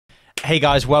Hey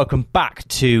guys, welcome back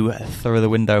to Through the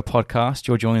Window podcast.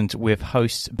 You're joined with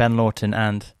hosts Ben Lawton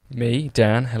and me,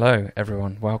 Dan. Hello,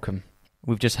 everyone. Welcome.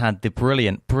 We've just had the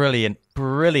brilliant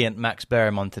Max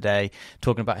Bareham on today,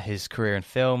 talking about his career in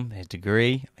film, his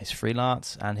degree, his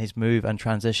freelance, and his move and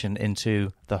transition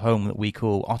into the home that we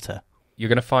call Ottr. You're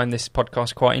going to find this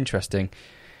podcast quite interesting.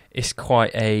 It's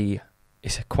quite a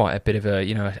bit of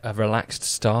a relaxed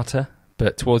starter,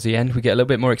 but towards the end we get a little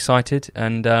bit more excited,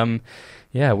 and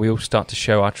we all start to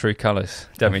show our true colours,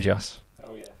 don't we, Joss?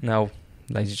 Oh yeah. Now,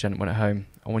 ladies and gentlemen at home,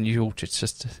 I want you all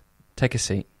just to take a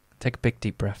seat, take a big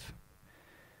deep breath,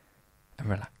 and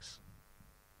relax.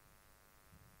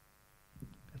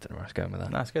 I don't know where I was going with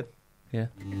that. That's good. Yeah.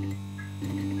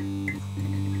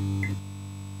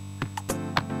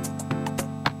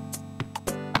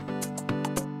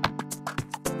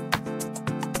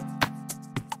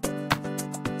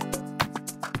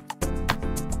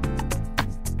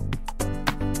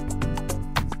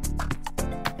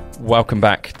 Welcome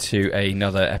back to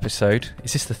another episode.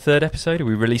 Is this the third episode? Are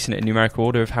we releasing it in numerical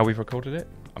order of how we've recorded it?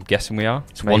 I'm guessing we are.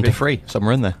 It's 1 to 3,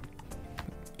 somewhere in there.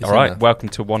 All right, welcome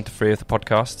to 1 to 3 of the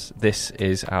podcasts. This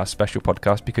is our special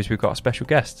podcast because we've got a special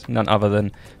guest, none other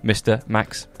than Mr.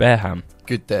 Max Bareham.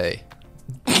 Good day.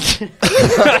 Good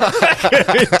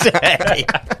day.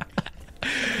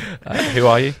 Who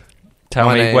are you? Tell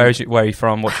My me, name- where are you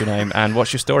from, what's your name, and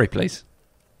what's your story, please?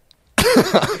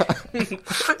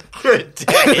 Good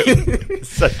day.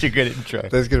 Such a good intro.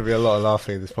 There's going to be a lot of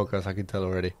laughing in this podcast, I can tell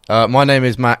already. My name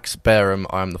is Max Bareham.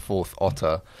 I'm the fourth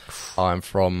Ottr. I'm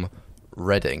from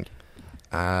Reading.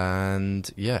 And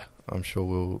yeah, I'm sure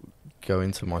we'll go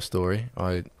into my story.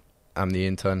 I am the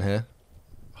intern here,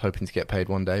 hoping to get paid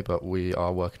one day, but we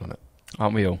are working on it.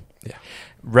 Aren't we all? Yeah.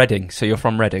 Reading, so you're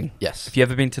from Reading. Yes. Have you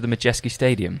ever been to the Majeski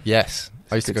Stadium? Yes.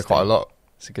 I used to good go quite a lot.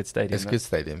 It's a good stadium. It's a good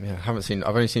stadium, yeah. I've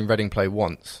only seen Reading play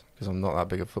once, because I'm not that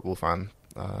big a football fan.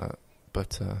 Yeah.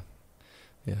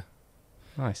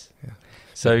 Nice. Yeah.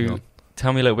 So,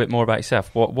 tell me a little bit more about yourself.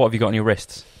 What have you got on your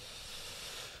wrists?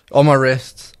 On my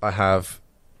wrists, I have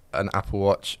an Apple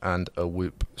Watch and a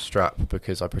Whoop strap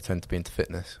because I pretend to be into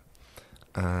fitness.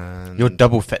 And You're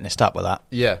double fitnessed up with that.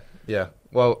 Yeah.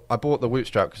 Well, I bought the Whoop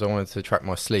strap because I wanted to track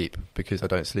my sleep because I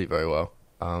don't sleep very well.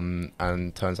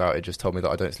 And turns out it just told me that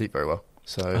I don't sleep very well.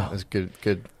 So it's good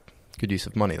use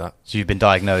of money, that. So you've been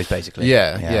diagnosed, basically.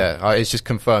 Yeah. It's just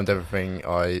confirmed everything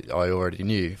I already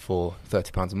knew for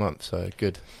 £30 a month. So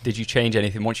good. Did you change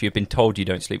anything once you've been told you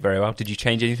don't sleep very well? Did you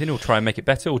change anything or try and make it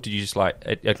better, or did you just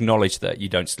acknowledge that you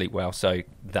don't sleep well? So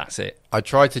that's it. I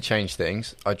tried to change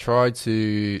things. I tried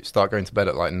to start going to bed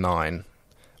at 9,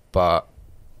 but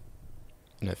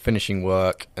finishing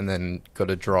work and then got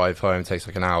to drive home. It takes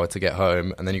an hour to get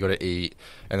home, and then you got to eat,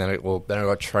 and then I got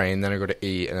to train, then I got to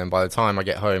eat, and then by the time I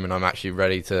get home and I'm actually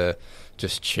ready to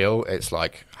just chill, it's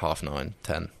 9:30,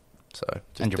 10. So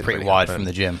And you're pretty wide from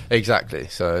the gym. Exactly.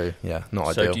 So yeah, not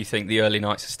ideal. So do you think the early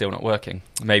nights are still not working?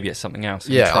 Maybe it's something else.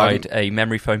 Have Yeah, you tried a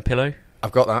memory foam pillow?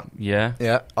 I've got that. Yeah.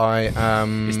 Yeah, I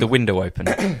am. Is the window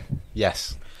open?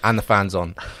 Yes, and the fan's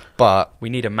on, but We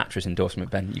need a mattress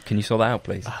endorsement, Ben. Can you sort that out,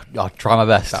 please? I'll try my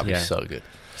best. that'd Yeah. be so good.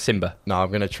 Simba. No, I'm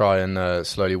going to try and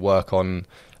slowly work on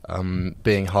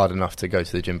being hard enough to go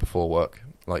to the gym before work,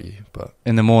 like you. But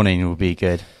In the morning will be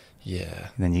good. yeah,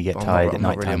 And then you get I'm tired not, at I'm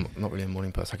night time. not really a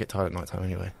morning person. I get tired at night time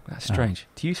anyway. That's strange.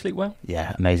 Do you sleep well?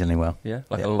 Yeah, amazingly well. Yeah.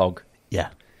 Like Yeah. a log. Yeah.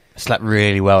 I slept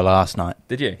really well last night.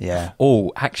 Did you? Yeah.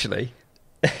 Oh, actually,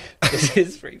 this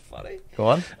is pretty funny. Go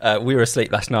on. We were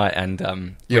asleep last night, and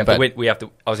You in bed?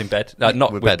 I was in bed,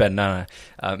 not With with Ben? Ben.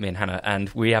 No, me and Hannah, and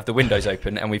we have the windows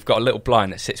open, and we've got a little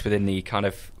blind that sits within the kind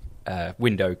of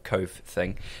window cove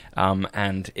thing,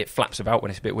 and it flaps about when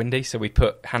it's a bit windy. So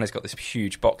Hannah's got this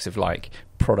huge box of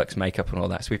products, makeup, and all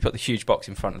that. So we put the huge box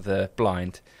in front of the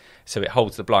blind, so it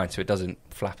holds the blind, so it doesn't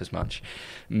flap as much.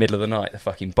 Middle of the night, the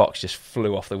fucking box just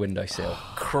flew off the windowsill,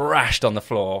 crashed on the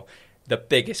floor. The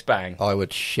biggest bang. I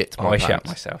would shit my I pants. shat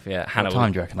myself. Yeah, Hannah. What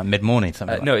time do you reckon? Like mid-morning,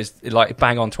 something like No, it's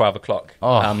bang on 12 o'clock.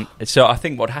 Oh. So I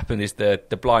think what happened is the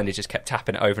blind, it just kept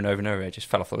tapping it over and over and over. It just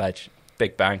fell off the ledge.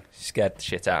 Big bang. Scared the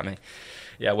shit out of me.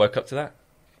 Yeah, I woke up to that.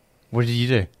 What did you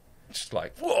do? Just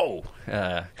whoa.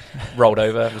 Rolled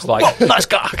over. It was nice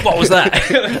cock. What was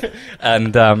that?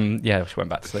 And she went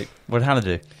back to sleep. What did Hannah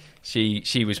do?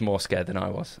 She was more scared than I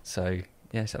was. So,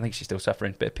 yes, I think she's still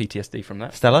suffering a bit of PTSD from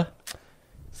that. Stella?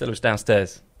 Stella was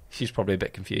downstairs. She's probably a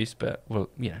bit confused, but,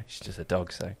 she's just a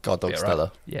dog, so... God dog be all Stella.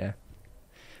 right. Yeah.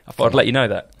 I thought I'd let you know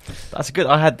that. That's good.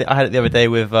 I had it the other day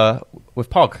with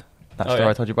Pog. That story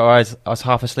I told you about. I was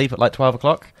half asleep at 12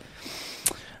 o'clock.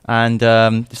 And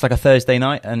it's like a Thursday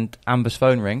night, and Amber's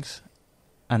phone rings.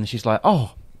 And she's like,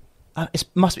 it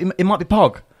might be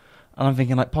Pog. And I'm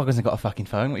thinking, like, Pog hasn't got a fucking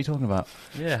phone. What are you talking about?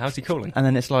 Yeah, how's he calling? And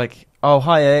then it's like, oh,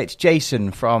 hi, it's Jason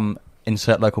from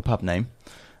insert local pub name.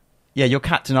 Yeah, your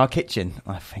cat's in our kitchen.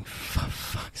 I think, for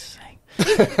fuck's sake.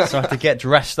 So I have to get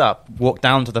dressed up, walk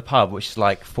down to the pub, which is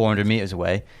like 400 metres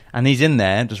away, and he's in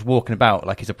there just walking about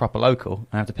like he's a proper local, and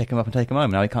I have to pick him up and take him home.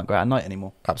 Now he can't go out at night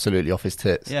anymore. Absolutely off his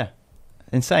tits. Yeah.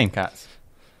 Insane cats.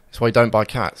 That's why you don't buy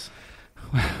cats.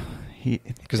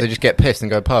 Because they just get pissed and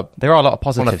go pub. There are a lot of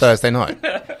positives. On a Thursday night.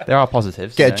 There are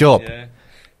positives. Get a job. Yeah.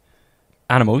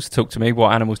 Animals, talk to me.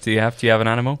 What animals do you have? Do you have an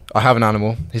animal? I have an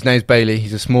animal. His name's Bailey.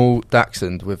 He's a small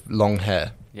dachshund with long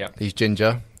hair. Yeah. He's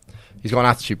ginger. He's got an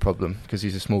attitude problem because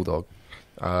he's a small dog.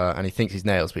 And he thinks he's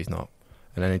nails, but he's not.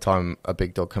 And any time a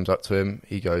big dog comes up to him,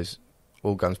 he goes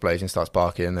all guns blazing, starts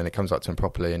barking, and then it comes up to him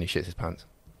properly and he shits his pants.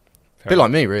 A bit like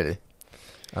me, really.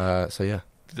 So, yeah.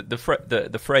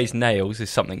 The phrase nails is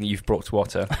something that you've brought to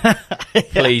Ottr.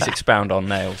 Please expound on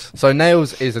nails. So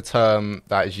nails is a term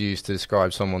that is used to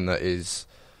describe someone that is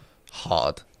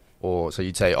hard. Or so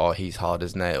you'd say, oh, he's hard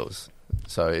as nails.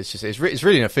 So it's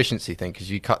really an efficiency thing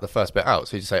because you cut the first bit out.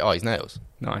 So you just say, oh, he's nails.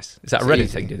 Nice. Is that It's a Reddit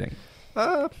easy. thing, do you think?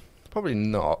 Probably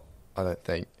not, I don't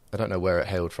think. I don't know where it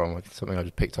hailed from. It's something I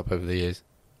just picked up over the years.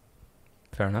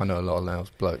 Fair enough. I know a lot of nails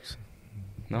blokes.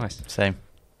 Nice. Same.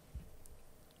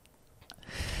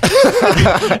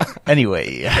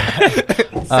 Anyway,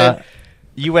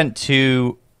 you went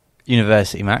to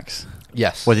university, Max.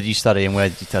 Yes. What did you study and where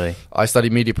did you study? I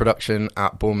studied media production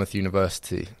at Bournemouth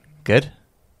University. Good.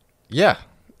 Yeah,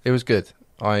 it was good.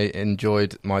 I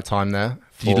enjoyed my time there.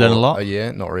 Did you learn a lot? A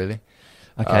year, not really.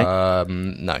 Okay.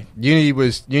 No, uni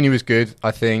was good.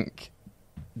 I think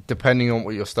depending on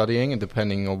what you're studying and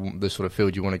depending on the sort of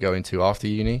field you want to go into after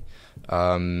uni,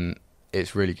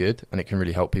 it's really good and it can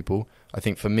really help people. I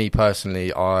think for me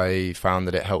personally, I found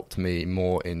that it helped me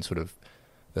more in sort of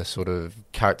the sort of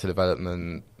character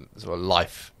development, sort of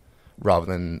life, rather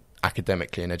than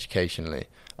academically and educationally.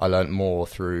 I learned more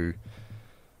through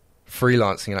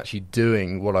freelancing and actually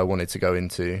doing what I wanted to go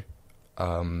into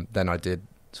than I did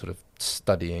sort of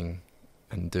studying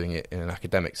and doing it in an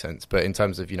academic sense. But in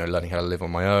terms of, learning how to live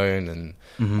on my own and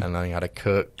learning how to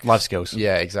cook. Life skills.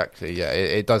 Yeah, exactly. Yeah,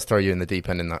 it does throw you in the deep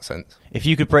end in that sense. If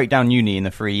you could break down uni in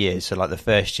the 3 years, so like the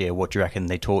first year, what do you reckon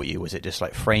they taught you? Was it just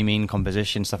like framing,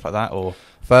 composition, stuff like that? Or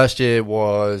First year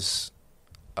was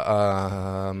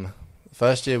like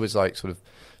sort of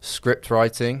script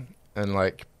writing and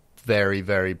like very,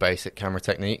 very basic camera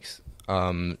techniques.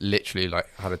 Literally like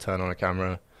how to turn on a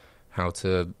camera,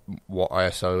 what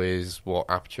ISO is, what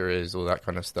aperture is, all that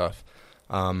kind of stuff.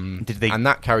 And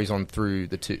that carries on through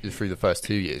the first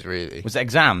 2 years, really. Was it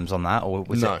exams on that, or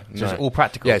was it all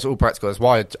practical? Yeah, it's all practical. That's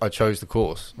why I chose the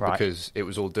course, right. Because it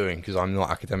was all doing, because I'm not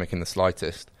academic in the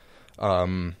slightest.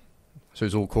 So it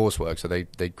was all coursework, so they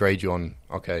grade you on,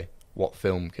 okay, what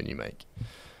film can you make?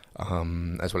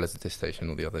 As well as the dissertation,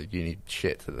 all the other uni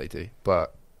shit that they do.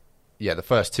 But yeah, the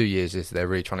first 2 years is they're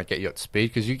really trying to get you up to speed,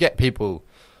 because you get people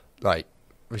like,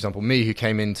 for example, me who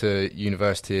came into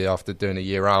university after doing a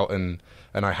year out and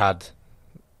I had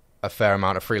a fair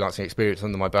amount of freelancing experience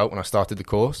under my belt when I started the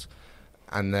course.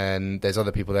 And then there's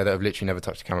other people there that have literally never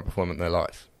touched a camera before in their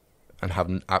life and have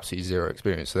absolutely zero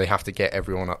experience. So they have to get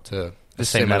everyone up to the a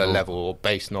same similar level or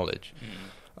base knowledge.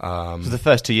 So the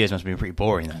first 2 years must have been pretty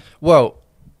boring then. Well,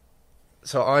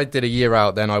 so I did a year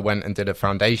out, then I went and did a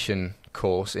foundation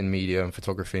course in media and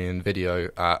photography and video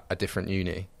at a different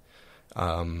uni.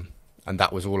 And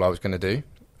that was all I was going to do.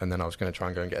 And then I was going to try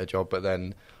and go and get a job. But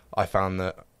then I found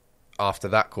that after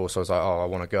that course, I was like, I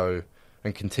want to go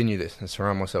and continue this and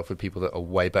surround myself with people that are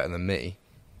way better than me,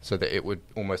 so that it would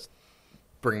almost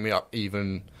bring me up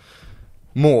even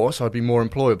more, so I'd be more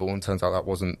employable. And it turns out that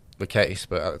wasn't the case,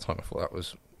 but at the time I thought that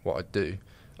was what I'd do.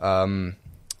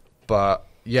 But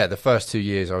yeah, the first 2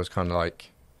 years I was kind of like,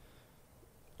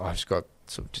 I've just got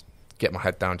to sort of just get my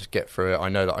head down, just get through it. I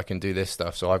know that I can do this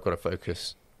stuff, so I've got to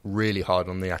focus really hard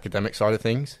on the academic side of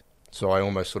things. So I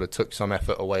almost sort of took some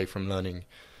effort away from learning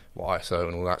what ISO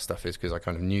and all that stuff is, because I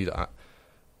kind of knew that.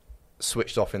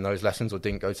 Switched off in those lessons, or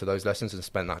didn't go to those lessons, and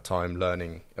spent that time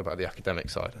learning about the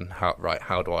academic side and how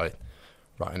do I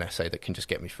write an essay that can just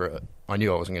get me through it. I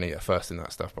knew I wasn't going to get first in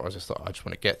that stuff, but I just thought I just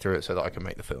want to get through it so that I can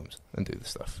make the films and do the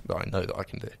stuff that I know that I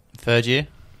can do. Third year?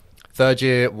 Third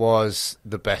year was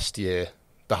the best year,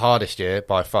 the hardest year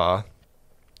by far,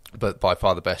 but by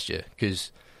far the best year,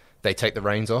 because they take the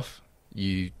reins off.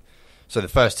 So the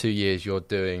first 2 years you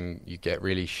get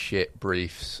really shit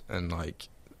briefs and like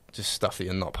just stuff that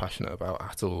you're not passionate about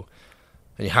at all,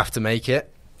 and you have to make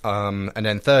it. And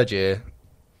then third year,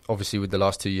 obviously with the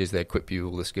last 2 years, they equip you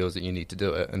with all the skills that you need to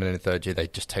do it. And then in the third year, they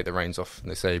just take the reins off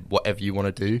and they say, whatever you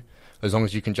want to do, as long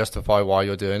as you can justify why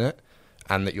you're doing it,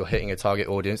 and that you're hitting a target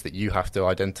audience that you have to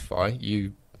identify.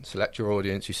 You select your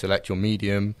audience, you select your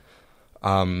medium,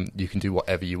 you can do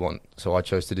whatever you want. So I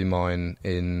chose to do mine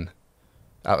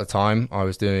at the time, I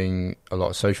was doing a lot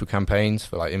of social campaigns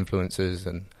for like influencers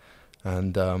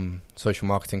and social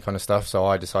marketing kind of stuff. So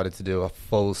I decided to do a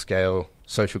full-scale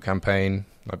social campaign,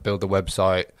 like build the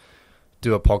website,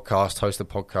 do a podcast, host a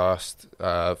podcast,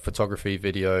 photography,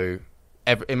 video.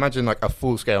 Imagine like a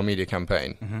full-scale media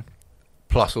campaign,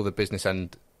 plus all the business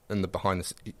end and the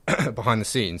behind the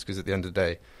scenes, because at the end of the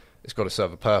day, it's got to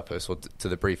serve a purpose, or to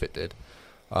the brief it did.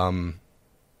 And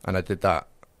I did that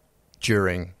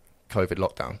during COVID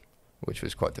lockdown, which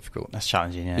was quite difficult. That's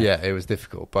challenging, yeah. Yeah, it was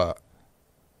difficult, but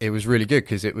it was really good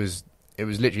because it was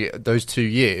literally those 2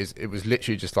 years. It was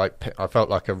literally just like I felt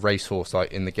like a racehorse,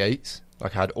 like in the gates.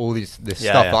 Like I had all this stuff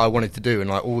that I wanted to do, and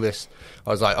like all this, I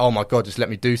was like, oh my god, just let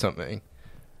me do something.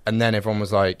 And then everyone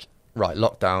was like, right,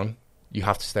 lockdown, you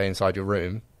have to stay inside your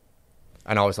room.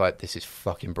 And I was like, this is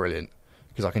fucking brilliant,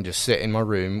 because I can just sit in my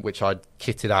room, which I'd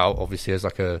kitted out obviously as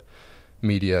like a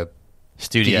media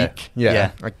studio. Geek.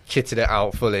 Yeah, I kitted it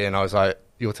out fully, and I was like,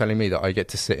 you're telling me that I get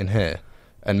to sit in here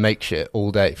and make shit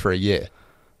all day for a year?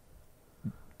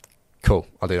 Cool,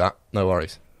 I'll do that, no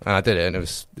worries. And I did it, and it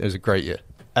was a great year.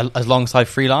 Alongside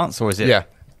freelance, or is it? Yeah.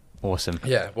 Awesome.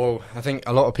 Yeah, well, I think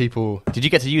a lot of people... Did you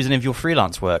get to use any of your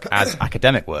freelance work as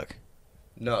academic work?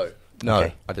 No,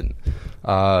 Okay. I didn't.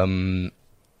 And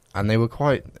they were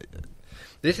quite...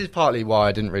 This is partly why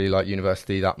I didn't really like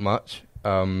university that much,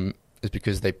 is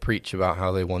because they preach about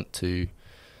how they want to,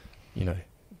 they're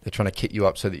trying to kit you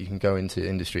up so that you can go into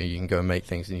industry, you can go and make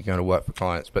things, and you can go to work for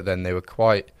clients. But then they were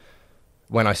quite...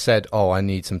 When I said, I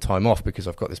need some time off because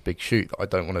I've got this big shoot that I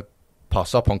don't want to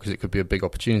pass up on because it could be a big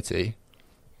opportunity,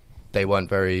 they weren't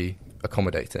very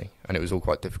accommodating, and it was all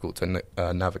quite difficult to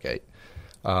navigate.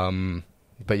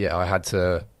 But yeah, I had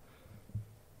to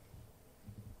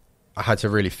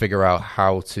really figure out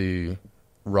how to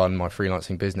run my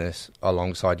freelancing business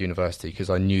alongside university, because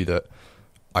I knew that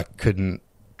I couldn't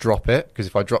drop it, because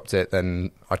if I dropped it,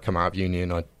 then I'd come out of uni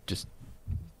and I'd just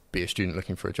be a student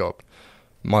looking for a job.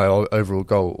 My overall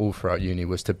goal all throughout uni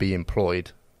was to be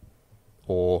employed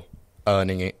or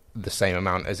earning it the same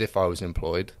amount as if I was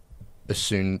employed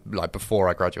before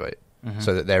I graduate,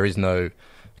 so that there is no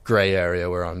grey area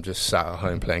where I'm just sat at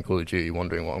home playing Call of Duty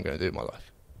wondering what I'm going to do with my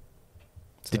life.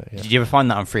 So, Did you ever find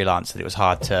that on freelance, that it was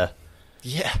hard to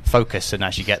focus and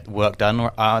actually get work done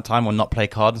at time, or not play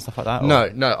cards and stuff like that?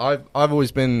 Or? No, I've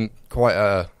always been quite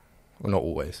not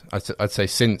always. I'd say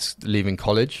since leaving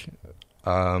college,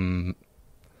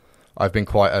 I've been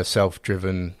quite a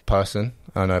self-driven person.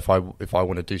 I know if I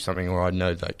want to do something, or I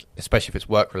know, like, especially if it's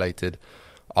work related,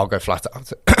 I'll go flat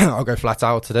out. I'll go flat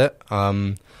out at it.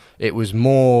 It was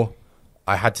more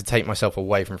I had to take myself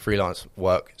away from freelance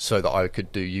work so that I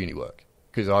could do uni work,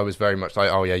 because I was very much like,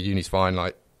 oh yeah, uni's fine.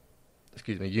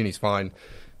 Uni's fine.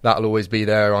 That'll always be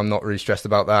there. I'm not really stressed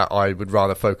about that. I would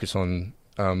rather focus on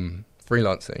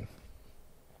freelancing.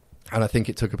 And I think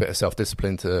it took a bit of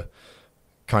self-discipline to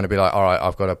kind of be like, all right,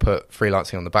 I've got to put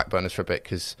freelancing on the back burners for a bit,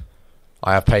 because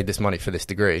I have paid this money for this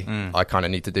degree. I kind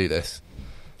of need to do this.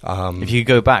 If you could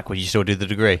go back, would you still do the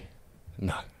degree?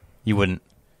 No. You wouldn't?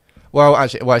 Well,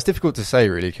 actually, it's difficult to say,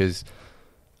 really, because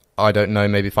I don't know.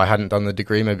 Maybe if I hadn't done the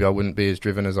degree, maybe I wouldn't be as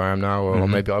driven as I am now, or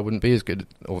maybe I wouldn't be as good.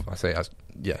 Or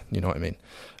you know what I mean.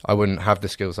 I wouldn't have the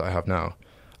skills that I have now.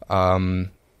 And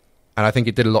I think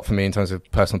it did a lot for me in terms of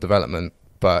personal development.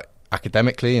 But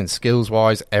academically and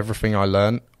skills-wise, everything I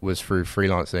learned was through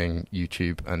freelancing,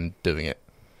 YouTube, and doing it.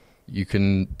 You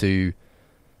can do...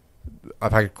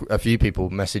 I've had a few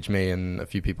people message me, and a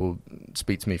few people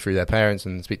speak to me through their parents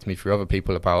and speak to me through other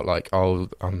people about, like, oh,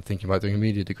 I'm thinking about doing a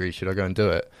media degree. Should I go and do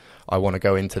it? I want to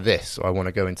go into this, or I want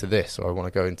to go into this, or I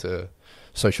want to go into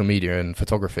social media and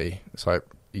photography. It's like,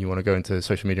 you want to go into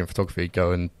social media and photography,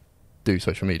 go and do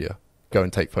social media. Go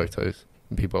and take photos.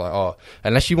 And people are like, oh,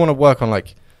 unless you want to work on,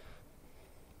 like,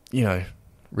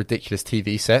 ridiculous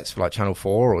TV sets for like Channel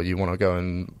 4, or you want to go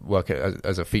and work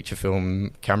as a feature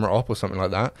film camera op or something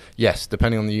like that, yes,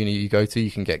 depending on the uni you go to, you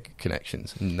can get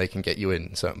connections and they can get you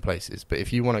in certain places. But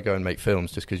if you want to go and make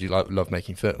films just because you love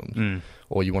making films,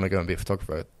 or you want to go and be a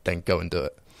photographer, then go and do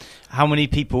it. How many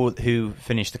people who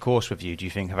finished the course with you do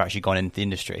you think have actually gone into the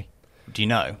industry? Do you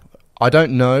know? I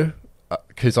don't know,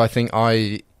 because I think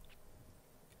I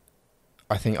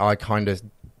kind of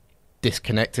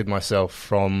disconnected myself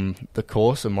from the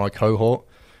course and my cohort,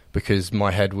 because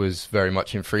my head was very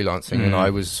much in freelancing, and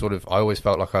I always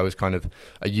felt like I was kind of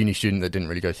a uni student that didn't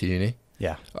really go to uni.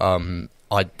 Yeah.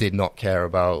 I did not care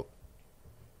about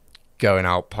going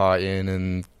out partying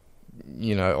and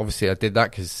you know, obviously I did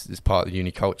that because it's part of the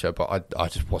uni culture, but I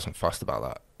just wasn't fussed about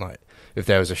that. Like, if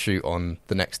there was a shoot on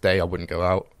the next day, I wouldn't go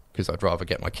out because I'd rather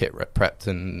get my kit prepped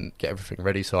and get everything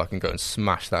ready so I can go and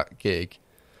smash that gig,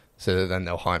 so that then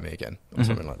they'll hire me again or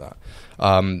something like that.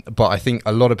 But I think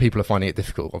a lot of people are finding it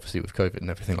difficult, obviously with COVID and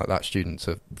everything like that. Students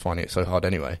are finding it so hard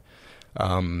anyway.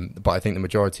 But I think the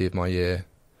majority of my year,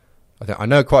 I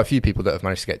know quite a few people that have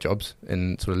managed to get jobs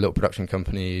in sort of little production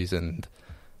companies and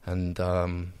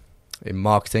in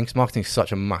marketing, because marketing is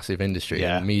such a massive industry,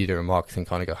 and media and marketing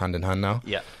kind of go hand in hand now.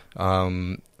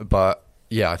 But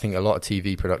yeah, I think a lot of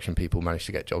TV production people manage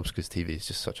to get jobs because TV is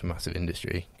just such a massive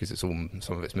industry, because some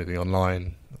of it's moving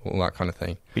online, all that kind of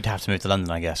thing. You'd have to move to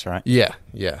London, I guess, right? Yeah.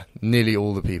 Nearly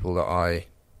all the people that I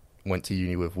went to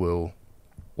uni with will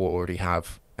or already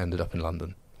have ended up in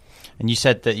London. And you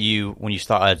said that when you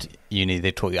started uni,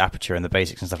 they taught you aperture and the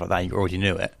basics and stuff like that. You already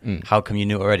knew it. How come you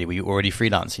knew it already? Were you already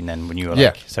freelancing then when you were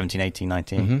like 17, 18,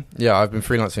 19? Yeah, I've been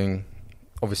freelancing,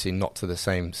 obviously not to the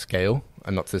same scale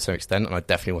and not to the same extent, and I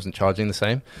definitely wasn't charging the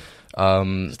same.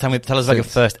 So tell us about your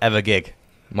first ever gig.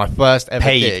 My first ever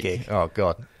paid gig. Oh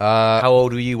God! How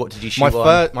old were you? What did you shoot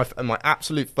on? My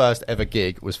absolute first ever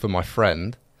gig was for my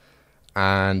friend,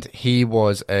 and it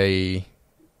was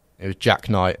Jack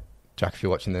Knight. Jack, if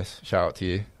you're watching this, shout out to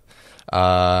you.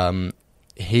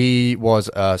 He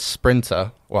was a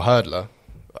sprinter or hurdler,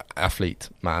 athlete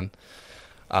man.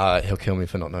 He'll kill me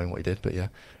for not knowing what he did, but yeah.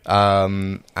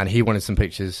 And he wanted some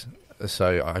pictures,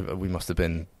 so we must have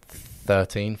been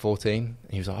 13, 14.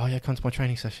 He was like, oh yeah, come to my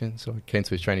training session. So I came to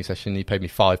his training session. He paid me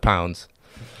 £5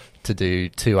 to do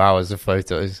 2 hours of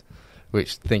photos,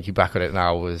 which, thinking back on it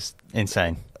now, was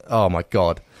insane. Oh my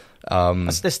God.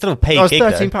 There's still a paid gig,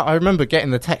 £13. I remember getting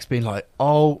the text being like,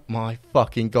 oh my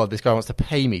fucking God, this guy wants to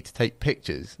pay me to take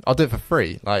pictures. I'll do it for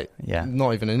free. Like,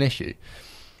 not even an issue.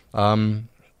 I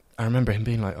remember him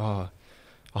being like, oh,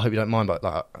 I hope you don't mind, but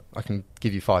like, I can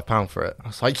give you £5 for it. I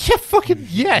was like, yeah, fucking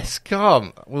yes,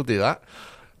 come, we'll do that.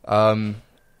 But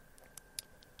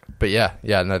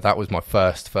no, that was my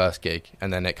first gig,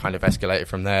 and then it kind of escalated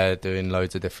from there, doing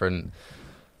loads of different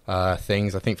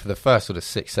things. I think for the first sort of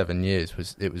 6-7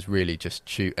 years it was really just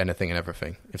shoot anything and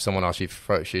everything. If someone asks you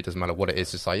for a photo shoot, doesn't matter what it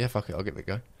is, just like, yeah, fuck it, I'll give it a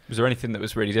go. Was there anything that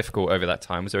was really difficult over that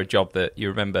time? Was there a job that you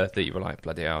remember that you were like,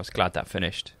 bloody hell, I was glad that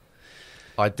finished?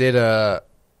 I did a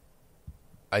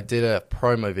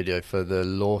promo video for the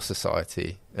Law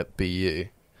Society at BU.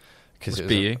 What's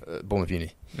BU? Bournemouth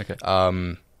Uni. Okay.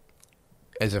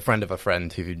 As a friend of a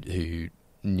friend who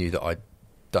knew that I'd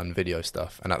done video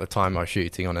stuff, and at the time I was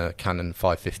shooting on a Canon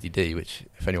 550D, which,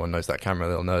 if anyone knows that camera,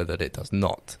 they'll know that it does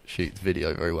not shoot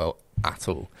video very well at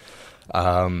all.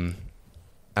 And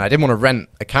I didn't want to rent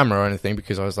a camera or anything,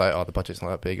 because I was like, oh, the budget's not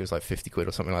that big. It was like 50 quid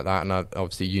or something like that, and I,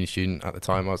 obviously uni student at the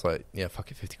time, I was like, yeah,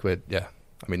 fuck it, 50 quid, yeah,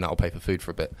 I mean, that'll pay for food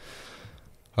for a bit.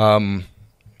 And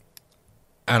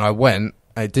I went.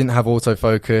 I didn't have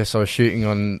autofocus. I was shooting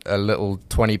on a little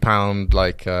 £20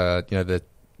 like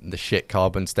the shit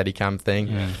carbon Steadicam thing.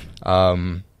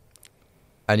 And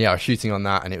yeah, I was shooting on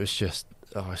that, and it was just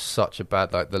such a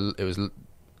bad, it was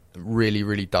really,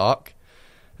 really dark,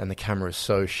 and the camera was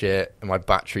so shit, and my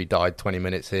battery died 20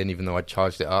 minutes in, even though I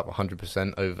charged it up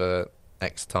 100% over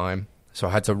X time. So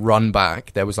I had to run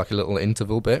back. There was like a little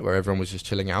interval bit where everyone was just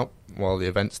chilling out while the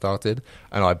event started,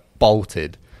 and I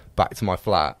bolted back to my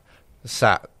flat,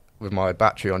 sat with my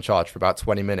battery on charge for about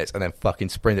 20 minutes, and then fucking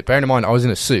sprinted. Bearing in mind, I was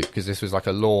in a suit, because this was like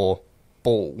a law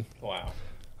ball. Wow.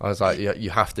 I was like,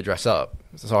 you have to dress up.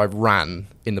 So I ran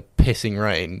in the pissing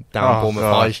rain down Bournemouth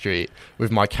High Street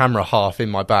with my camera half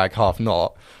in my bag, half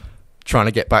not, trying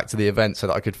to get back to the event so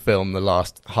that I could film the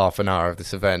last half an hour of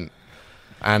this event.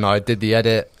 And I did the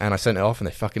edit, and I sent it off, and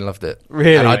they fucking loved it.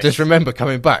 Really? And I just remember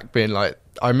coming back being like,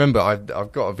 I've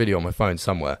got a video on my phone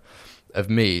somewhere of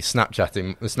me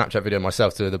Snapchatting the Snapchat video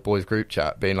myself to the boys group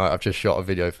chat, being like, I've just shot a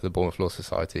video for the Bournemouth Law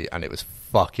Society, and it was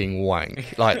fucking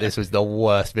wank. Like, this was the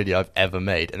worst video I've ever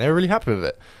made, and they were really happy with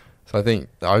it. So I think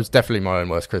I was definitely my own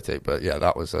worst critic, but yeah,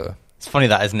 that was It's funny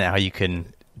that, isn't it, how you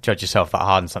can judge yourself that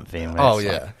hard on something. Oh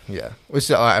yeah, yeah.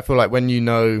 Which I feel like when you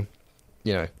know,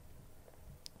 it'd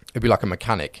be like a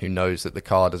mechanic who knows that the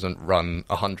car doesn't run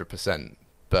 100%,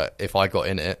 but if I got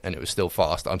in it and it was still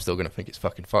fast, I'm still going to think it's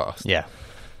fucking fast. Yeah.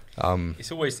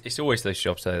 It's always those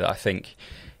jobs though that I think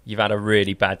you've had a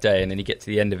really bad day, and then you get to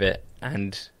the end of it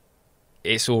and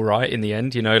it's all right in the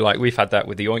end, like we've had that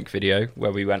with the Oink video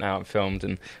where we went out and filmed,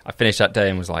 and I finished that day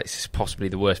and was like, this is possibly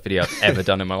the worst video I've ever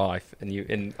done in my life,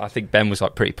 and I think Ben was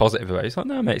like pretty positive about it. He's like,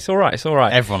 no mate, it's all right.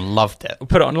 Everyone loved it. We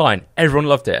put it online, everyone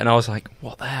loved it, and I was like,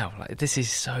 what the hell, like, this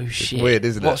is so shit. Weird,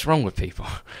 isn't it? What's wrong with people?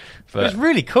 But it's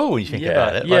really cool when you think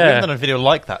about it. Like, we haven't done a video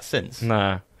like that since.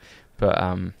 No. But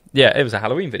yeah, it was a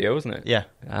Halloween video, wasn't it? Yeah.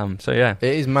 So yeah,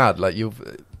 It is mad. Like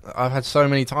I've had so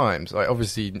many times. Like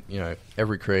obviously,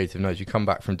 every creative knows you come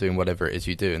back from doing whatever it is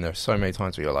you do, and there are so many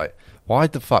times where you're like, why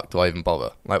the fuck do I even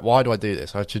bother? Like, why do I do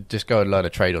this? I should just go and learn a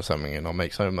trade or something, and I'll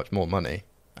make so much more money,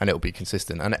 and it'll be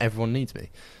consistent, and everyone needs me.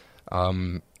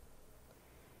 And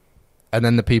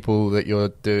then the people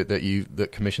that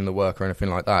commission the work or anything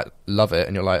like that love it,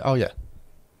 and you're like, oh yeah,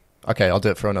 okay, I'll do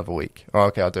it for another week. Oh,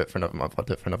 okay, I'll do it for another month. I'll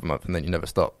do it for another month, and then you never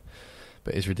stop.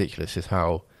 But it's ridiculous just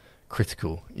how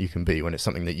critical you can be when it's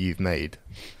something that you've made.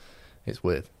 It's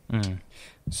weird. Mm.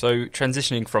 So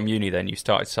transitioning from uni, then you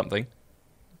started something,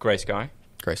 Grey Sky.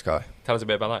 Grey Sky. Tell us a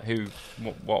bit about that.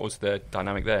 What was the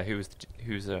dynamic there? Who's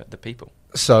the people?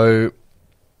 So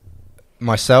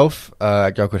myself,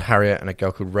 a girl called Harriet and a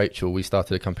girl called Rachel, we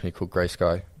started a company called Grey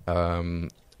Sky,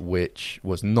 which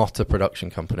was not a production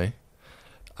company.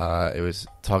 It was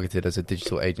targeted as a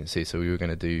digital agency, so we were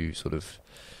going to do sort of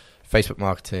Facebook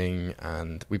marketing,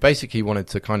 and we basically wanted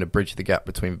to kind of bridge the gap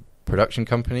between production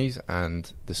companies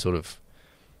and the sort of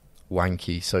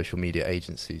wanky social media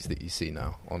agencies that you see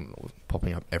now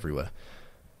popping up everywhere.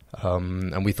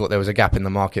 And we thought there was a gap in the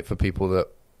market for people that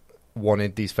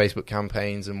wanted these Facebook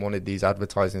campaigns and wanted these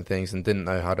advertising things and didn't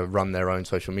know how to run their own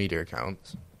social media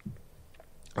accounts,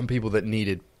 and people that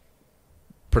needed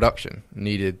production,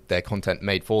 needed their content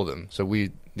made for them. So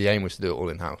the aim was to do it all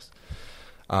in-house.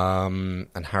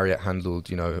 And Harriet handled,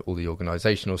 all the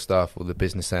organizational stuff, all the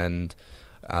business end.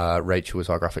 Rachel was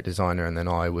our graphic designer, and then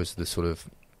I was the sort of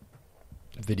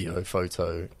video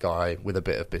photo guy with a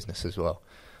bit of business as well.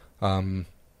 And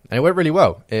it went really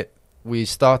well. We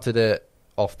started it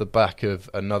off the back of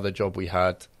another job we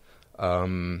had,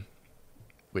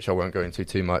 which I won't go into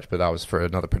too much, but that was for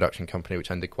another production company,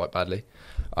 which ended quite badly,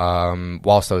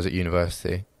 whilst I was at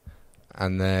university.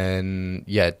 And then,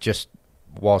 just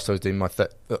whilst I was doing whilst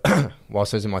I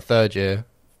was in my third year,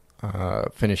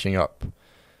 finishing up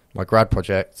my grad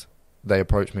project, they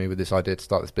approached me with this idea to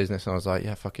start this business, and I was like,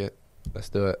 yeah, fuck it, let's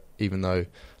do it. Even though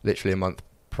literally a month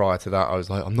prior to that, I was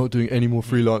like, I'm not doing any more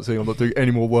freelancing, I'm not doing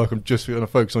any more work, I'm just going to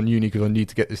focus on uni because I need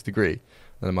to get this degree.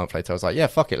 And a month later, I was like, yeah,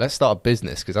 fuck it, let's start a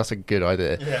business, because that's a good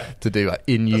idea to do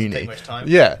in uni. Doesn't take much time.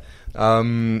 Yeah.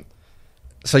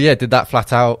 So did that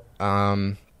flat out.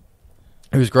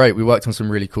 It was great. We worked on some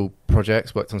really cool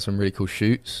projects, worked on some really cool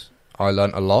shoots. I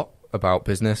learned a lot about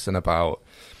business and about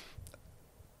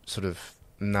sort of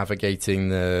navigating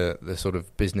the sort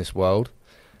of business world.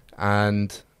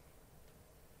 And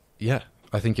yeah,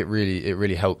 I think it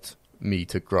really helped me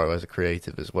to grow as a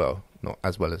creative as well, not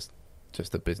as well as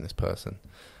just a business person.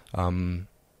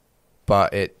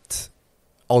 But it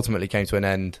ultimately came to an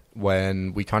end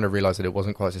when we kind of realized that it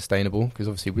wasn't quite sustainable, because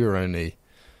obviously we were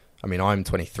I'm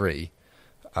 23.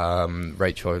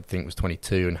 Rachel, I think, was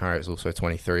 22, and Harriet was also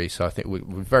 23. So I think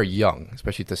we're very young,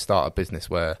 especially to start a business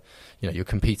where, you're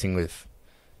competing with,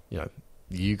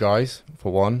 you guys,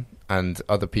 for one, and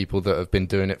other people that have been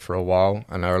doing it for a while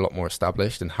and are a lot more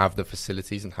established and have the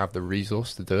facilities and have the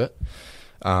resource to do it.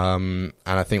 And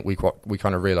I think we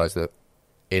kind of realized that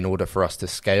in order for us to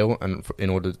scale and in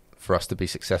order for us to be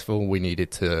successful, we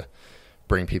needed to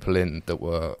bring people in that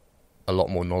were a lot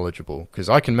more knowledgeable. Because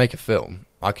I can make a film,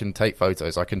 I can take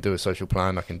photos, I can do a social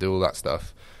plan, I can do all that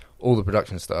stuff, all the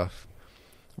production stuff.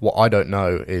 What I don't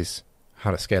know is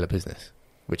how to scale a business,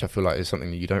 which I feel like is something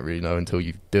that you don't really know until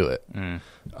you do it.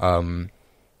 And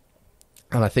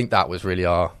I think that was really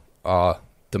our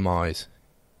demise.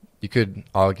 You could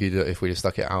argue that if we'd have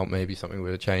stuck it out, maybe something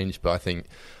would have changed. But I think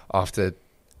after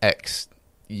X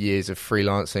years of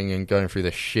freelancing and going through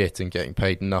the shit and getting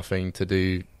paid nothing to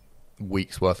do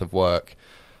weeks worth of work,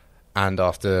 and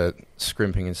after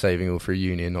scrimping and saving all through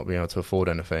uni and not being able to afford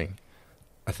anything,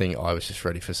 I think I was just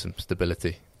ready for some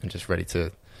stability and just ready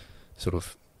to sort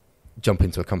of jump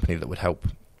into a company that would help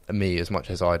me as much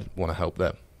as I'd want to help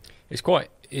them. It's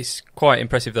quite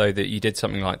impressive, though, that you did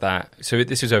something like that. So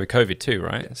this was over COVID too,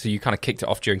 right? Yeah. So you kind of kicked it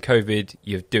off during COVID.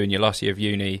 You're doing your last year of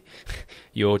uni.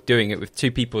 You're doing it with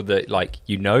two people that, but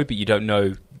you don't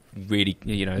know really,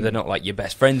 they're not like your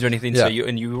best friends or anything. Yeah. So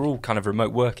you were all kind of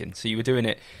remote working. So you were doing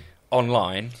it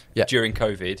online during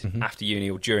COVID, after uni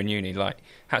or during uni. Like,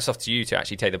 hats off to you to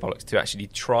actually take the bollocks to actually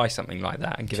try something like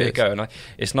that and give it a go. And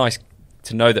it's nice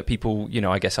to know that people,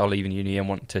 I guess are leaving uni and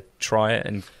want to try it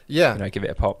and give it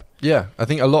a pop. Yeah, I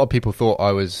think a lot of people thought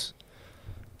I was,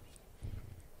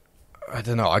 I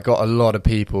don't know, I got a lot of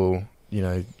people,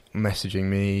 messaging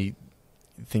me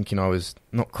thinking I was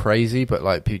not crazy, but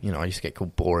I used to get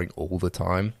called boring all the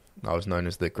time. I was known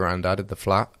as the granddad of the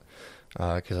flat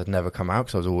because I'd never come out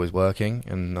because I was always working,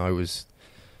 and I was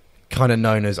kind of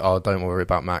known as, oh, don't worry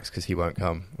about Max because he won't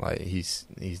come. Like he's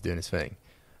doing his thing.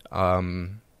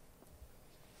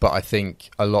 But I think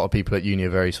a lot of people at uni are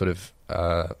very sort of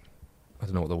I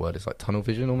don't know what the word is, like tunnel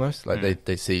vision almost. Like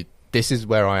they see, this is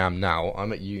where I am now.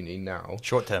 I'm at uni now.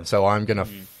 Short term. So I'm going to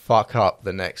fuck up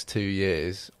the next 2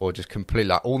 years, or just completely,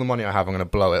 like, all the money I have, I'm going to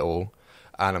blow it all.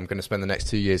 And I'm going to spend the next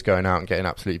 2 years going out and getting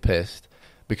absolutely pissed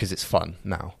because it's fun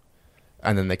now.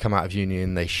 And then they come out of uni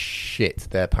and they shit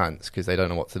their pants because they don't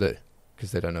know what to do.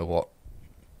 Because they don't know what.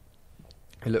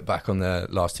 I look back on their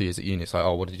last 2 years at uni, it's like,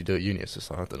 oh, what did you do at uni? It's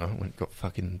just like, I don't know, I went and got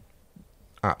fucking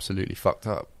absolutely fucked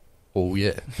up all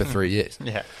year for 3 years.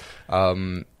 Yeah.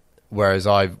 Whereas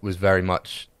I was very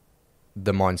much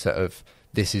the mindset of,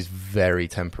 this is very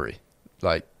temporary.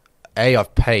 Like,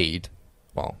 I've paid,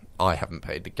 well, I haven't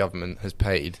paid, the government has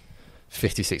paid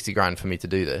 50, 60 grand for me to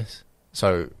do this.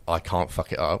 So I can't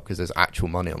fuck it up because there's actual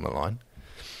money on the line.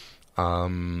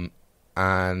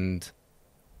 And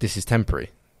this is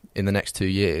temporary. In the next 2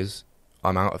 years,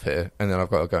 I'm out of here, and then I've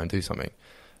got to go and do something.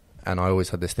 And I always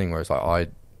had this thing where it's like,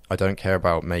 I don't care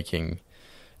about making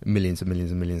millions and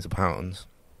millions and millions of pounds.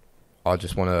 I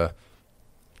just want to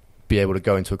be able to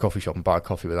go into a coffee shop and buy a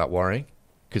coffee without worrying,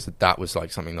 because that was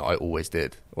like something that I always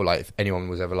did. Or like if anyone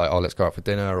was ever like, oh, let's go out for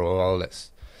dinner, or oh, let's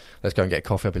go and get a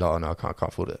coffee, I'd be like, oh no, I can't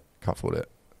afford it. Can't afford it.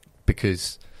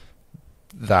 Because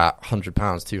that £100,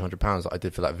 £200 that I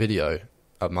did for that video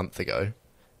a month ago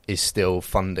is still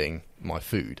funding my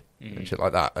food and shit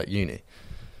like that at uni.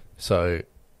 So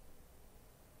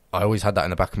I always had that in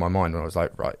the back of my mind when I was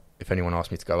like, right, if anyone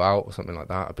asked me to go out or something like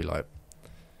that, I'd be like,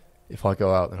 if I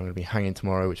go out, then I'm going to be hanging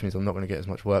tomorrow, which means I'm not going to get as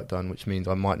much work done, which means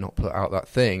I might not put out that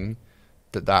thing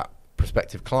that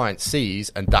prospective client sees,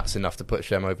 and that's enough to push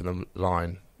them over the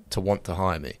line to want to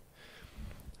hire me.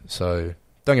 So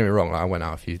don't get me wrong, like, I went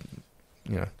out a few,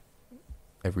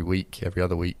 every week, every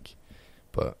other week,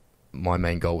 but my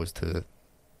main goal was to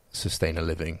sustain a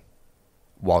living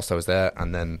whilst I was there,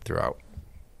 and then throughout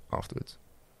afterwards.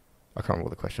 I can't remember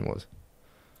what the question was.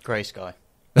 Grey sky.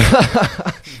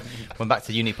 Went back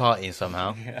to uni partying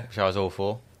somehow, which I was all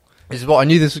for. This is what I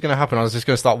knew this was going to happen. I was just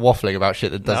going to start waffling about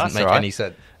shit that doesn't make any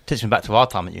sense. Takes me back to our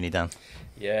time at uni, Dan.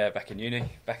 Yeah, back in uni,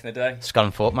 back in the day.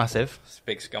 Scunthorpe, massive. It's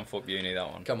big Scunthorpe uni, that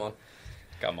one. Come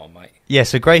on, mate. Yeah,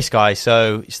 so Grey Sky.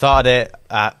 So you started it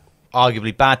at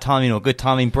arguably bad timing or good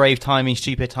timing, brave timing,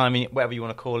 stupid timing, whatever you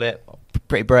want to call it.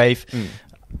 Pretty brave.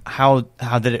 How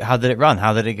did it run?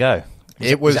 How did it go?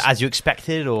 Was it as you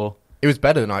expected, or? It was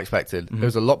better than I expected. It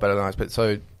was a lot better than I expected.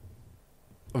 So,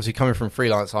 obviously, coming from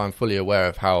freelance, I'm fully aware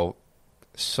of how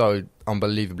so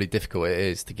unbelievably difficult it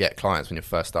is to get clients when you're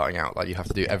first starting out. Like, you have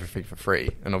to do everything for free.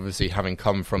 And obviously, having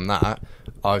come from that,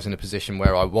 I was in a position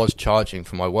where I was charging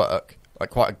for my work, like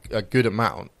quite a good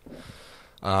amount.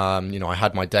 I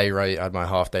had my day rate, I had my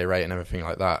half-day rate and everything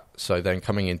like that. So then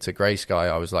coming into Grey Sky,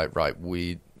 I was like, right,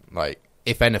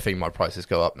 if anything, my prices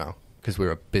go up now, because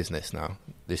we're a business now.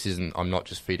 I'm not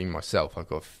just feeding myself. I've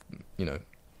got,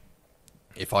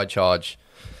 if I charge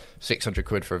 600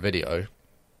 quid for a video,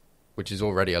 which is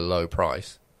already a low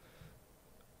price,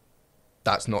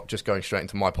 that's not just going straight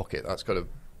into my pocket. That's got to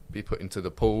be put into the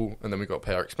pool, and then we've got to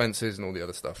pay our expenses and all the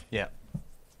other stuff. Yeah.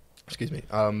 Excuse me.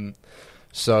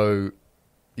 So,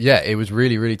 yeah, it was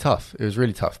really, really tough. It was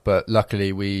really tough. But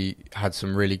luckily, we had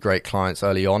some really great clients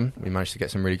early on. We managed to get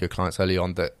some really good clients early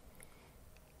on that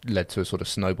led to a sort of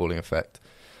snowballing effect.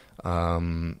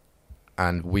 And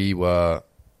we were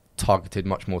targeted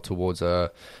much more towards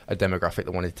a demographic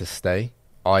that wanted to stay.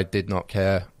 I did not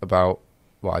care about,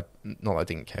 not that I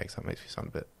didn't care, because that makes me sound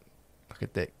a bit like a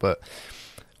dick, but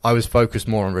I was focused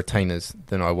more on retainers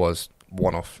than I was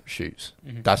one-off shoots.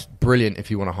 That's brilliant if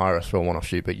you want to hire us for a one-off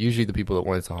shoot, but usually the people that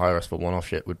wanted to hire us for one-off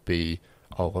shit would be,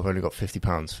 oh, I've only got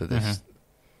 £50 for this,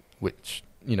 which,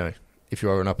 if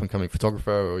you're an up-and-coming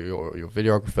photographer or you're a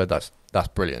videographer, that's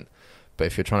brilliant. But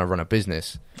if you're trying to run a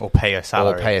business or pay a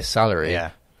salary,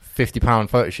 yeah, £50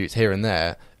 photo shoots here and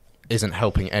there isn't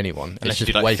helping anyone. Unless it's you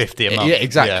just do like 50 a month. Yeah,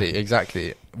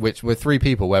 exactly. Which with three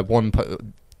people, where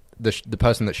the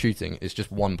person that's shooting is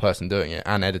just one person doing it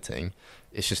and editing,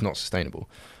 it's just not sustainable.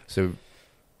 So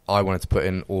I wanted to put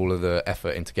in all of the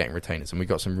effort into getting retainers, and we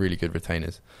got some really good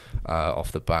retainers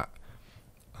off the bat.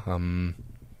 And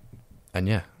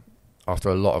yeah, after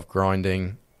a lot of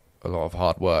grinding, a lot of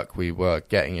hard work, we were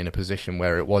getting in a position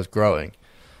where it was growing.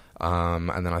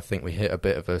 And then I think we hit a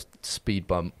bit of a speed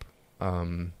bump.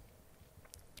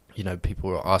 People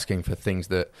were asking for things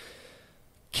that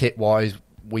kit-wise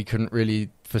we couldn't really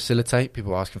facilitate.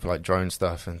 People were asking for like drone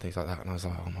stuff and things like that. And I was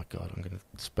like, oh my God, I'm going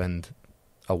to spend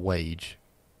a wage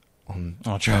on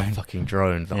a fucking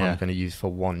drone that I'm going to use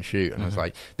for one shoot. And I was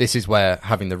like, this is where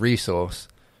having the resource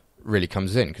really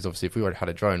comes in, because obviously if we already had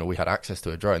a drone or we had access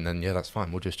to a drone, then yeah, that's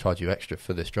fine. We'll just charge you extra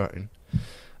for this drone.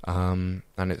 And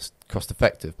it's cost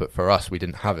effective, but for us, we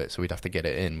didn't have it, so we'd have to get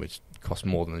it in, which cost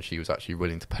more than she was actually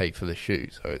willing to pay for the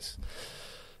shoot. So it's,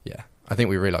 yeah, I think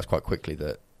we realised quite quickly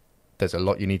that there's a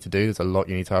lot you need to do. There's a lot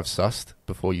you need to have sussed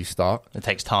before you start. It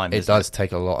takes time. It does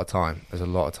take a lot of time. There's a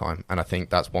lot of time. And I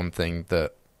think that's one thing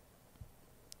that,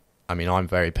 I mean, I'm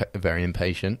very, very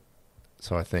impatient.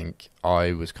 So I think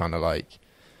I was kind of like,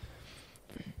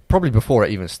 probably before it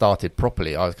even started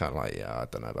properly, I was kind of like, yeah, I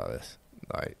don't know about this.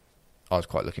 Like, I was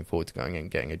quite looking forward to going in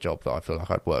and getting a job that I feel like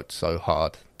I'd worked so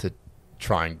hard to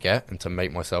try and get, and to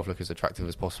make myself look as attractive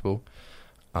as possible.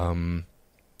 So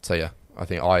yeah, I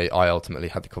think I ultimately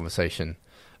had the conversation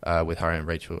with Harry and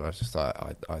Rachel. I was just like,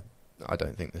 I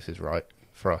don't think this is right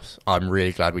for us. I'm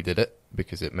really glad we did it,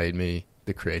 because it made me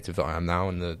the creative that I am now,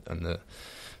 and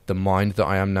the mind that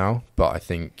I am now. But I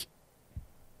think,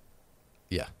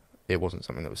 yeah, it wasn't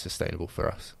something that was sustainable for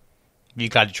us. You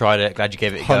glad you tried it? Glad you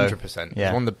gave it a go? 100%. Yeah.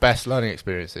 It's one of the best learning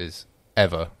experiences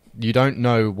ever. You don't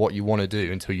know what you want to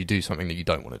do until you do something that you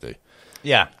don't want to do.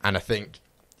 Yeah. And I think,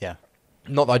 yeah,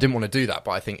 not that I didn't want to do that,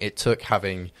 but I think it took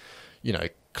having, you know,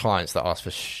 clients that asked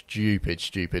for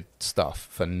stupid stuff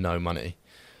for no money.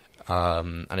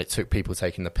 And it took people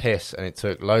taking the piss, and it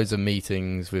took loads of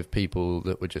meetings with people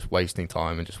that were just wasting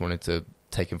time and just wanted to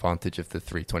take advantage of the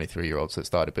 23-year-olds that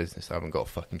started a business that haven't got a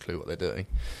fucking clue what they're doing.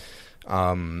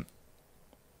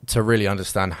 To really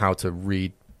understand how to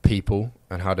read people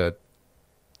and how to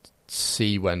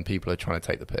see when people are trying to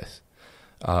take the piss.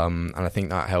 And I think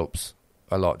that helps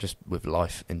a lot just with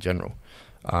life in general.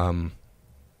 And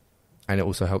it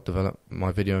also helped develop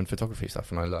my video and photography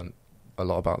stuff, and I learned a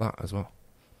lot about that as well.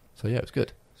 So yeah, it was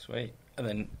good. Sweet. And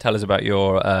then tell us about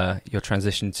your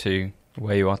transition to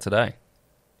where you are today.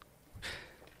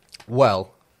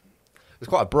 Well, it was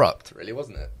quite abrupt, really,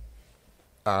 wasn't it?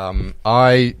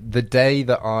 The day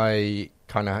that I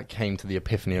kind of came to the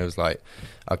epiphany, I was like,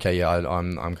 okay, yeah,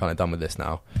 I'm kind of done with this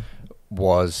now,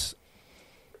 was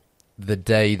the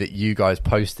day that you guys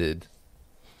posted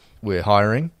we're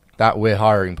hiring. That we're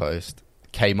hiring post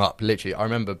came up literally. I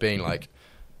remember being like,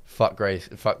 fuck Grace,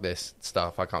 fuck this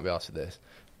stuff, I can't be asked for this.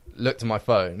 Looked at my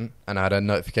phone and I had a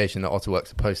notification that Ottr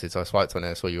had posted, so I swiped on it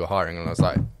and saw you were hiring, and I was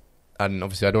like, and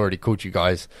obviously I'd already called you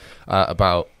guys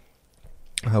about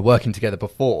working together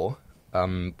before,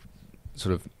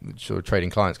 sort of trading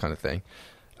clients kind of thing.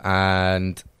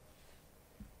 And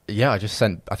yeah, I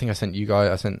sent you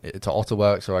guys, I sent it to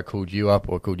Otterworks, or I called you up,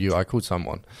 or I called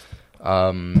someone.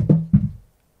 And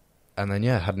then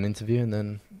yeah, had an interview, and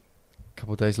then a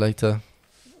couple of days later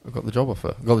I got the job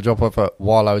offer. I got the job offer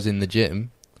while I was in the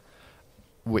gym,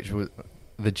 which was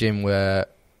the gym where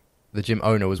the gym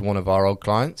owner was one of our old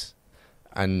clients.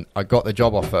 And I got the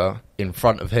job offer in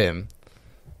front of him,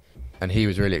 and he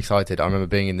was really excited. I remember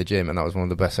being in the gym, and that was one of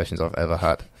the best sessions I've ever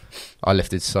had. I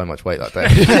lifted so much weight that day.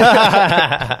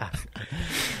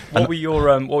 What were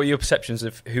your perceptions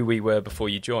of who we were before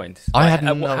you joined? I had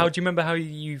how do you remember how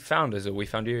you found us, or we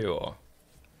found you, or?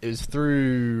 It was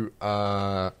through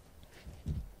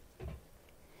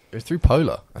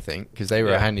Polar, I think, because they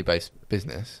were a handy-based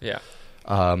business. Yeah.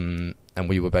 And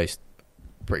we were based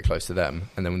pretty close to them.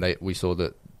 And then when we saw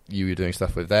that you were doing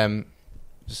stuff with them,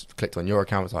 just clicked on your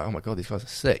account, was like, oh my God, these guys are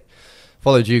sick.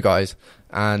 Followed you guys.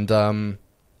 And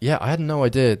yeah, I had no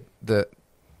idea that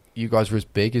you guys were as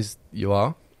big as you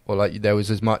are, or like there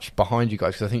was as much behind you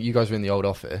guys, because I think you guys were in the old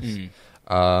office.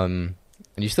 And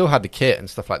you still had the kit and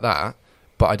stuff like that,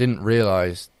 but I didn't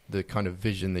realise the kind of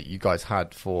vision that you guys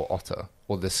had for Ottr,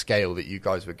 or the scale that you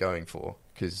guys were going for,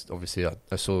 because obviously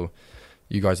I saw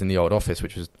you guys in the old office,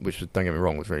 which was, don't get me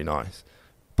wrong, was really nice.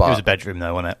 But it was a bedroom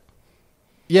though, wasn't it?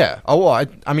 Yeah. Oh, well,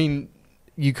 I mean,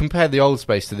 you compare the old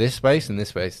space to this space, and this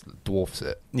space dwarfs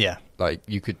it. Yeah. Like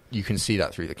you can see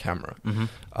that through the camera. Mm-hmm.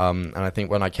 And I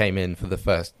think when I came in for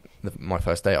my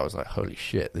first day, I was like, holy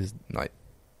shit, this is like,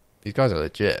 these guys are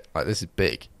legit. Like, this is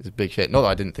big. It's a big shit. Not that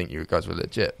I didn't think you guys were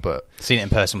legit, but seeing it in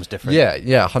person was different.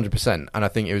 Yeah, 100%. And I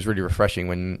think it was really refreshing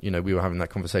when, you know, we were having that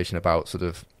conversation about sort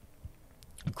of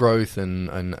growth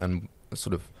and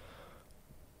sort of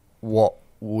what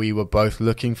we were both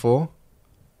looking for.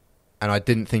 And I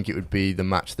didn't think it would be the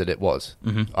match that it was.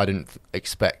 Mm-hmm. I didn't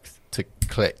expect to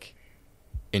click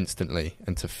instantly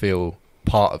and to feel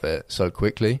part of it so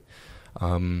quickly.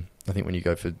 I think when you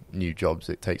go for new jobs,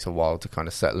 it takes a while to kind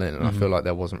of settle in, and I feel like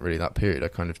there wasn't really that period. I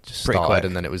kind of just started,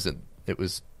 and then it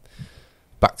was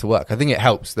back to work. I think it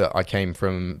helps that I came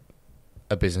from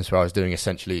a business where I was doing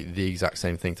essentially the exact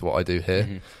same thing to what I do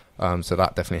here, so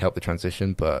that definitely helped the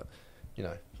transition. But you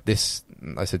know, this,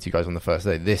 I said to you guys on the first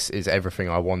day, this is everything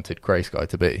I wanted Grey Sky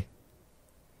to be.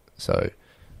 So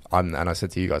and I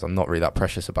said to you guys, I'm not really that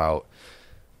precious about,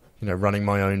 running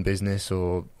my own business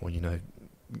or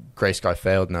Grey Sky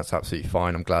failed, and that's absolutely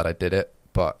fine. I'm glad I did it,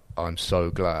 but I'm so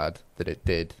glad that it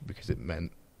did, because it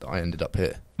meant that I ended up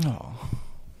here. Oh,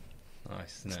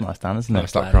 Nice. it's nice, Dan, isn't it?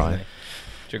 Start crying.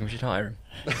 Do you reckon we should hire him?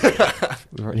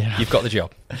 Yeah. You've got the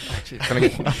job.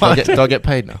 Do I get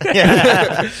paid now?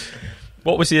 Yeah.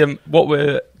 What was the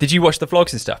did you watch the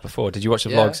vlogs and stuff before? Did you watch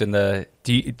the vlogs and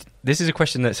this is a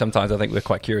question that sometimes I think we're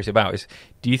quite curious about, is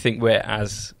do you think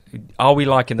are we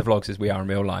like in the vlogs as we are in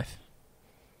real life?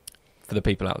 For the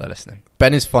people out there listening.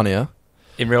 Ben is funnier.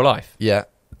 In real life? Yeah.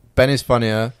 Ben is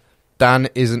funnier. Dan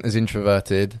isn't as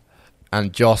introverted,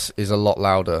 and Joss is a lot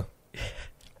louder.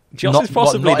 Joss is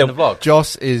possibly in the vlog.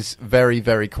 Joss is very,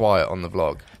 very quiet on the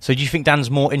vlog. So do you think Dan's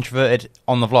more introverted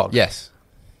on the vlog? Yes.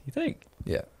 You think?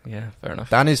 Yeah. Yeah, fair enough.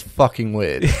 Dan is fucking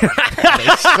weird.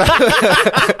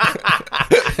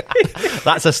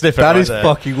 That's a sniffer. That right is there.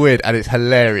 fucking weird, and it's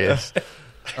hilarious.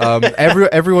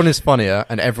 Everyone is funnier,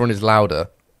 and everyone is louder.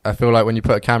 I feel like when you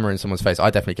put a camera in someone's face, I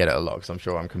definitely get it a lot, because I'm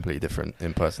sure I'm completely different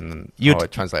in person than how I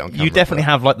translate on camera. You definitely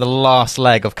have like the last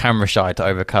leg of camera shy to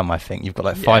overcome. I think you've got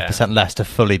like 5% less to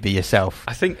fully be yourself.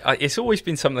 I think it's always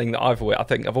been something that I've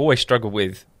always struggled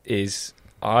with, is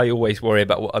I always worry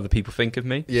about what other people think of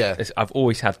me. Yeah. I've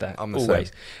always had that. I'm the always.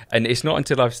 same. And it's not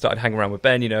until I've started hanging around with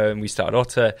Ben, and we started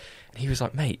Ottr, and he was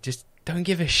like, mate, just don't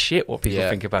give a shit what people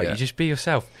think about you. Just be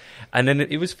yourself. And then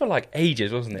it was for like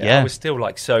ages, wasn't it? Yeah. I was still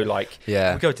like we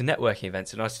Yeah. go to networking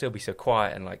events and I'd still be so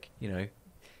quiet and like,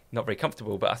 not very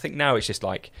comfortable. But I think now it's just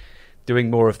like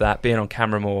doing more of that, being on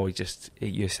camera more, you're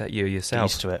yourself.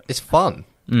 Used to it. It's fun.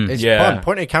 It's fun.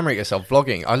 Pointing a camera at yourself,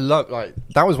 vlogging. I love,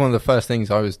 that was one of the first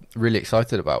things I was really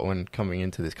excited about when coming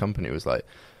into this company. It was like,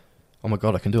 oh my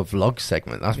God, I can do a vlog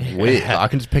segment. That's weird. Like, I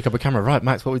can just pick up a camera. Right,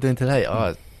 Max, what are we doing today? Oh,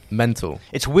 it's mental.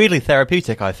 It's weirdly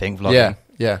therapeutic, I think, vlogging.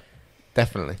 Yeah,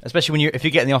 definitely. Especially if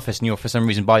you get in the office and you're for some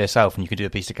reason by yourself and you can do a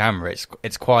piece of camera,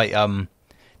 it's quite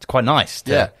nice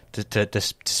to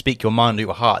speak your mind or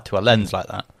your heart to a lens like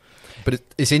that. But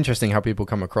it's interesting how people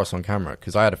come across on camera,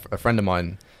 because I had a friend of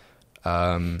mine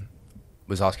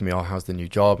was asking me, oh, how's the new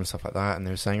job and stuff like that, and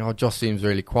they were saying, oh, Joss seems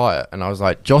really quiet, and I was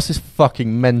like, Joss is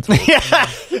fucking mental.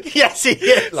 Yes, he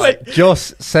is. Like,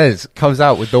 Joss comes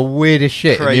out with the weirdest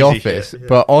shit in the office,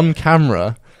 but on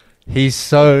camera he's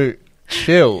so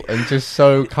chill and just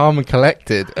so calm and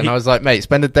collected, and I was like, mate,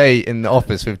 spend a day in the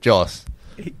office with Joss.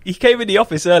 He came in the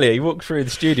office earlier. He walked through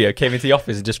the studio, came into the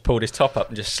office and just pulled his top up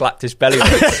and just slapped his belly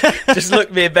button. Just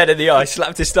looked me in bed in the eye,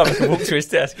 slapped his stomach and walked to his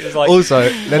desk. It was like, also,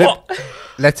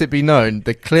 let it be known,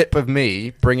 the clip of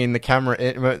me bringing the camera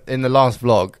in the last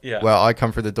vlog, where I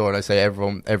come through the door and I say,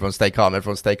 everyone stay calm,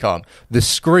 everyone stay calm. The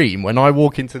scream when I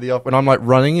walk into the office, when I'm like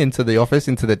running into the office,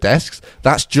 into the desks,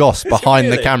 that's Joss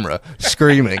behind the camera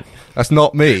screaming. That's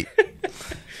not me.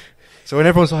 So when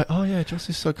everyone's like, oh yeah, Joss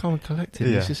is so calm and collected,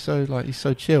 he's just so he's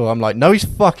so chill, I'm like, no, he's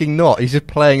fucking not. He's just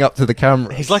playing up to the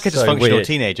camera. He's like a So dysfunctional weird.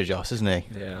 teenager, Joss, isn't he?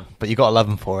 yeah, But you got to love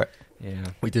him for it.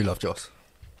 yeah. We do love Joss.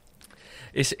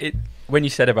 When you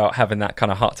said about having that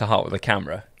kind of heart to heart with the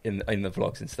camera in the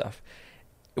vlogs and stuff.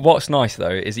 What's nice though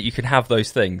is that you can have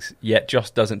those things, yet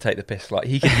Joss doesn't take the piss. Like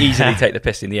he can easily take the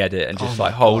piss in the edit and just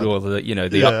hold all the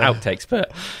outtakes.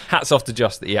 But hats off to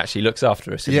Joss that he actually looks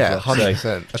after us. Yeah, in the vlog.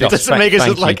 100%. It doesn't make us thank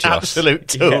look you, like Joss. absolute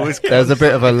tools. There's a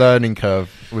bit of a learning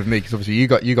curve with me, because obviously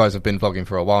you guys have been vlogging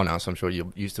for a while now, so I'm sure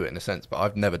you're used to it in a sense, but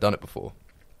I've never done it before.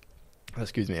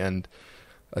 Excuse me. And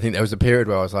I think there was a period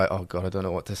where I was like, oh God, I don't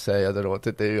know what to say, I don't know what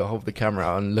to do. I hold the camera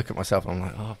out and look at myself and I'm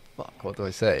like, oh fuck, what do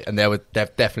I say? And there've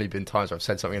definitely been times where I've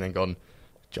said something and then gone,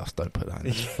 just don't put that in.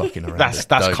 It's fucking horrendous.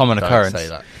 That's common occurrence. Say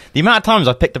that. The amount of times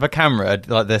I picked up a camera,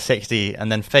 like the 60,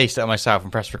 and then faced it at myself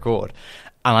and pressed record,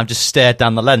 and I've just stared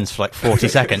down the lens for like 40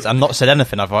 seconds and not said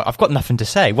anything. I've got nothing to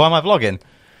say. Why am I vlogging?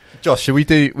 Josh,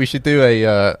 we should do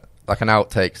a like an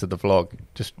outtakes of the vlog,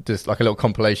 just like a little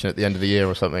compilation at the end of the year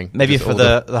or something. Maybe Just for all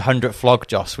the 100th vlog,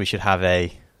 Joss, we should have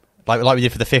a like we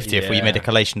did for the 50th, where you made a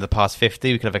collation of the past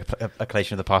 50. We could have a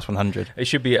collation of the past 100. It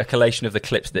should be a collation of the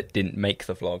clips that didn't make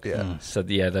the vlog. Yeah. So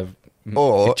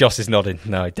Or if Joss is nodding,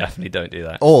 no, definitely don't do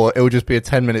that. Or it will just be a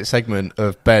 10-minute segment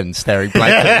of Ben staring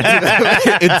blankly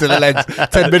into the lens.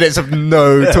 10 minits of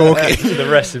no talking. The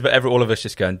rest of all of us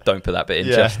just going, don't put that bit in.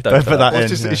 Yeah, Just don't put that Well,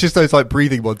 in. it's just those like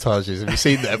breathing montages. Have you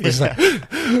seen them? It's like,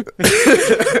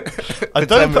 I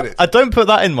don't put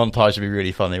that in montage would be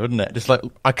really funny, wouldn't it? Just like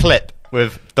a clip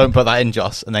with "Don't put that in,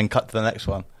 Joss," and then cut to the next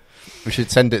one. we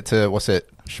should send it to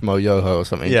Shmo Yoho or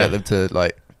something. Yeah. Get them to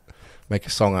like make a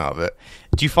song out of it.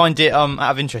 Do you find it, out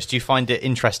of interest, do you find it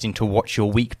interesting to watch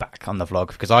your week back on the vlog?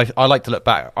 Because I like to look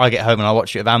back. I get home and I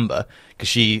watch it with Amber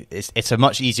because it's a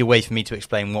much easier way for me to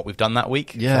explain what we've done that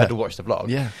week for her to watch the vlog.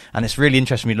 Yeah. And it's really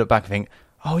interesting when you look back and think,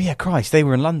 oh yeah, Christ, they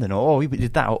were in London, or oh, we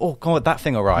did that, or oh God, that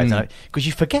thing arrived. Because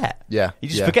you forget. Yeah. You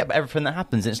just forget about everything that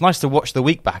happens. And it's nice to watch the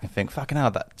week back and think, fucking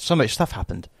hell, that so much stuff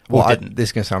happened. Well, didn't. this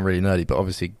is going to sound really nerdy, but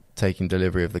obviously taking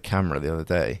delivery of the camera the other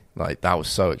day, like that was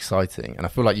so exciting. And I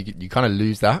feel like you kind of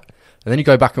lose that. And then you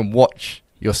go back and watch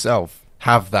yourself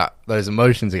have those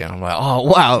emotions again. I'm like, oh,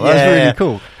 wow, that's really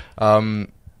cool.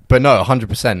 But no,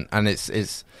 100%. And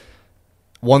it's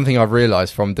one thing I've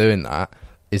realized from doing that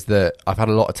is that I've had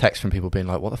a lot of texts from people being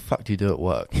like, what the fuck do you do at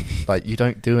work? Like, you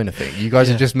don't do anything. You guys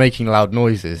are just making loud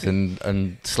noises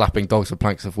and slapping dogs with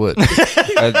planks of wood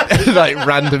and like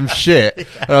random shit.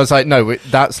 And I was like, no,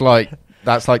 that's like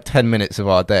 10 minutes of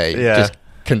our day just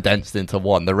condensed into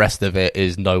one. The rest of it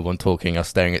is no one talking, us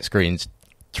staring at screens,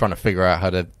 trying to figure out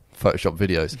how to Photoshop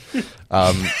videos.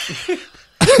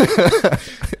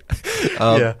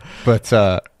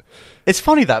 But it's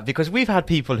funny because we've had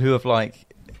people who have like,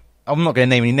 I'm not going to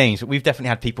name any names, but we've definitely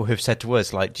had people who've said to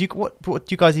us like, what do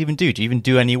you guys even do? Do you even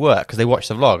do any work? Because they watch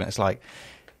the vlog and it's like,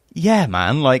 yeah,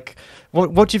 man, like,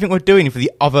 what do you think we're doing for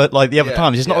the other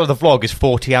times? It's not that the vlog is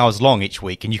 40 hours long each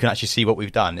week and you can actually see what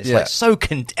we've done. It's like so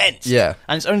condensed. Yeah.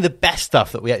 And it's only the best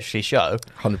stuff that we actually show.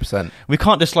 100%. We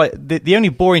can't just like, the only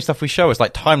boring stuff we show is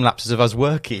like time lapses of us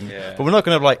working. Yeah. But we're not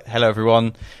going to like, hello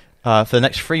everyone, for the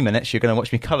next 3 minutes, you're going to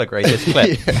watch me color grade this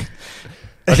clip.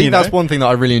 I think that's one thing that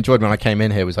I really enjoyed when I came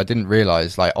in here was I didn't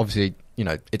realize, like, obviously, you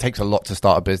know, it takes a lot to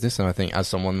start a business. And I think as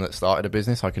someone that started a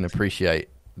business, I can appreciate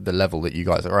the level that you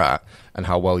guys are at and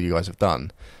how well you guys have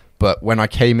done. But when I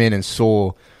came in and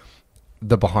saw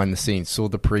the behind the scenes, saw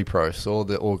the pre-pro, saw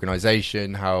the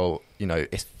organization, how, you know,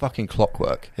 it's fucking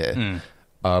clockwork here.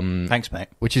 Thanks, mate.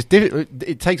 Which is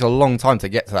it takes a long time to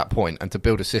get to that point and to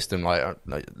build a system. Like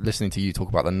listening to you talk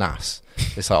about the NAS,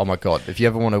 it's like, oh my god, if you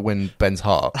ever want to win Ben's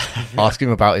heart, ask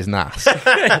him about his NAS.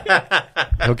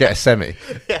 He'll get a semi.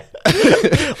 Yeah.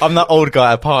 I'm that old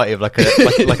guy at a party of like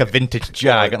a vintage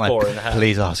Jag, and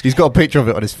please ask. He's got a picture of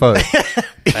it on his phone.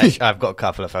 I've got a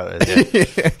couple of photos.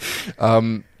 Yeah.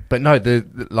 But no,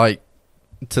 like,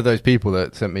 to those people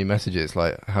that sent me messages,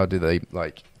 like, how do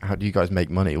you guys make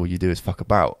money? All you do is fuck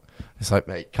about. It's like,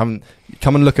 mate, come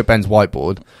and look at Ben's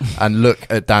whiteboard and look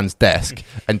at Dan's desk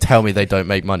and tell me they don't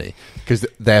make money, because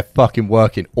they're fucking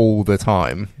working all the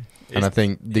time. And I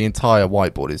think the entire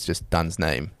whiteboard is just Dan's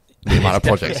name, the amount of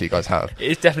projects you guys have.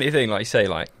 It's definitely a thing, like you say,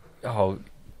 like,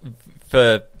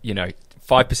 for, you know,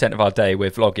 5% of our day we're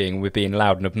vlogging, we're being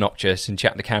loud and obnoxious and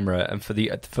chatting to camera, and for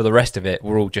the rest of it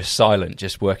we're all just silent,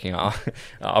 just working at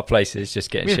our places,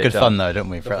 just getting shit done. We have good fun though, don't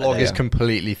we? The vlog is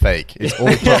completely fake. It's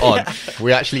all put on.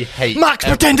 We actually hate Max.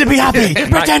 Pretend to be happy.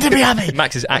 Pretend to be happy.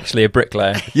 Max is actually a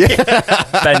bricklayer.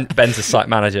 Ben's a site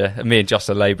manager, and me and Joss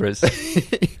are labourers.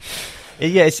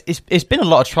 Yeah, it's been a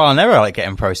lot of trial and error, like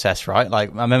getting processed right. Like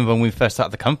I remember when we first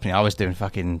started the company, I was doing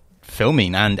fucking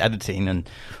filming and editing, and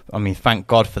I mean, thank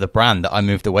God for the brand that I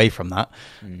moved away from that,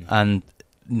 and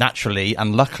naturally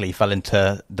and luckily fell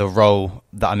into the role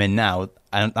that I'm in now,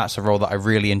 and that's a role that I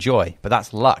really enjoy. But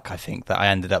that's luck, I think, that I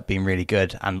ended up being really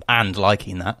good and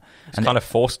liking that. It's kind of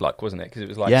forced luck, wasn't it? Because it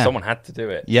was like someone had to do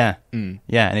it. Yeah,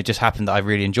 yeah, and it just happened that I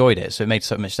really enjoyed it, so it made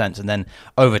so much sense. And then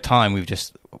over time,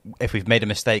 if we've made a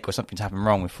mistake or something's happened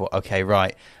wrong, we thought, okay,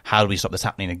 right, how do we stop this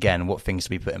happening again? What things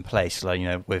do we put in place? Like, you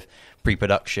know, with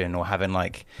pre-production or having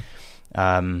like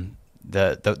the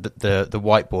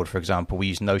whiteboard, for example. We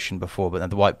used Notion before, but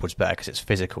the whiteboard's better because it's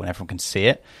physical and everyone can see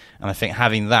it. And I think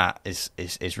having that is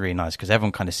really nice because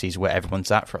everyone kind of sees where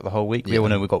everyone's at throughout the whole week. We all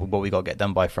know what we got to get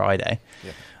done by Friday.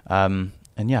 And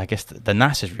yeah, I guess the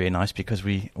NAS is really nice because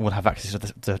we all have access to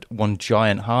the one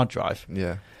giant hard drive.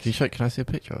 Yeah. Can I see a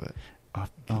picture of it?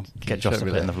 I'll get Joss to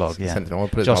put it in the vlog. Yeah,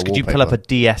 Joss, could you pull up a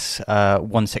DS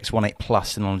 1618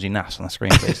 Plus Synology NAS on the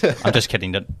screen, please? I'm just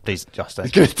kidding. Please, Joss.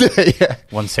 Good. Yeah.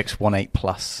 1618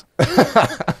 Plus.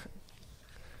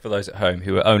 For those at home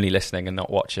who are only listening and not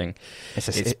watching,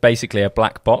 it's basically a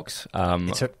black box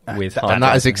with. And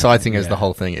that is exciting as the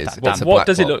whole thing is. What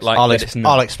does it look like? I'll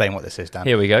explain what this is, Dan.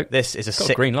 Here we go. This is a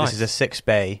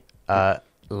 6-bay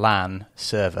LAN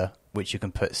server, which you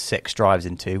can put 6 drives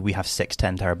into. We have 6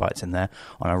 10 terabytes in there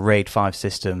on a RAID 5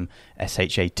 system,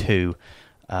 SHA-2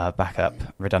 backup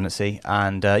redundancy.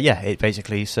 And it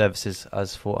basically services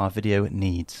us for our video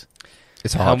needs.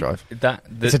 It's a hard drive.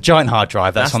 It's a giant hard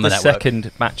drive that's on the network. That's the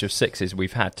second batch of 6s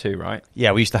we've had too, right?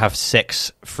 Yeah, we used to have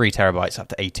 6 3 terabytes up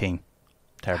to 18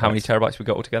 terabytes. How many terabytes we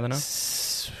got altogether now?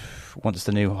 Once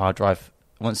the new hard drive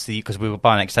because we will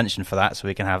buy an extension for that, so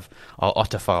we can have our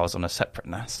Ottr files on a separate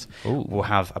NAS. Ooh. We'll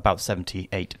have about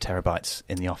 78 terabytes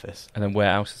in the office. And then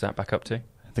where else is that back up to?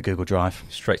 The Google Drive.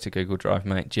 Straight to Google Drive,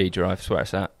 mate. G Drive's where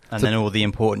it's at. And then all the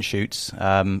important shoots,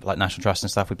 like National Trust and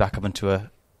stuff, we back up into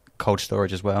a cold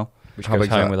storage as well. Which How goes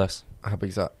big's home that? with us. How big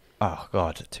is that? Oh,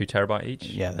 God. 2 terabyte each?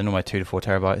 Yeah, they're normally 2 to 4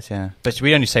 terabytes, yeah. But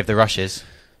we only save the rushes.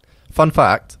 Fun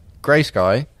fact, Grey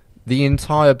Sky, the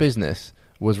entire business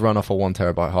was run off a 1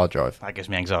 terabyte hard drive. That gives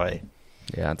me anxiety.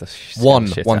 Yeah, that's One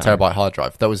shit 1 out of me. terabyte hard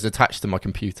drive that was attached to my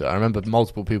computer. I remember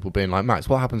multiple people being like, Max,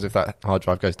 what happens if that hard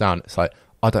drive goes down? It's like,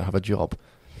 I don't have a job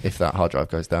if that hard drive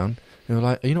goes down. They were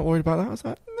like, are you not worried about that? I was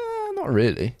like, nah, not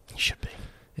really. You should be.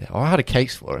 Yeah, well, I had a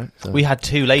case for it. So. We had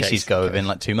 2 Lacey's Case, go case. within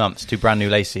like 2 months. 2 brand new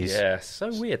Lacey's. Yeah,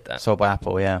 so weird that. Sold by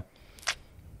Apple, yeah.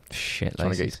 Shit,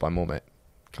 trying to get you Lacey's. to buy more, mate.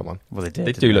 Come on. Well, they did.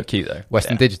 They didn't do look cute, though.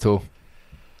 Western Yeah. Digital,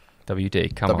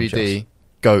 WD, come on, WD,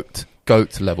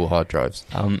 GOAT level hard drives.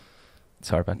 Joss.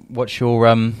 Sorry, Ben. What's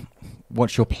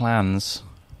your plans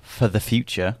for the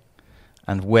future,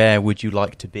 and where would you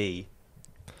like to be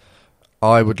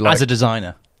I would like, as a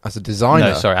designer? as a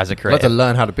designer, No, sorry, as a I'd like creative. to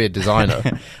learn how to be a designer.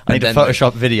 I need to And then,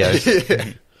 Photoshop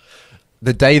videos.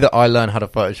 The day that I learn how to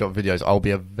Photoshop videos, I'll be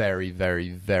a very,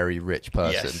 very, very rich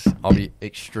person. Yes. I'll be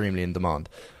extremely in demand.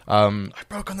 I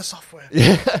broke on the software.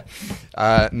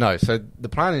 No, so the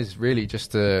plan is really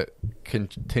just to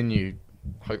continue,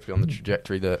 hopefully, on the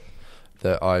trajectory that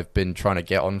I've been trying to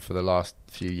get on for the last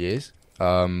few years.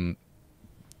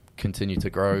 Continue to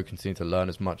grow, continue to learn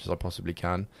as much as I possibly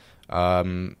can.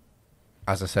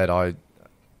 As I said,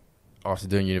 after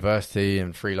doing university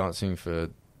and freelancing for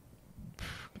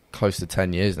close to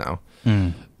 10 years now,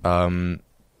 I'm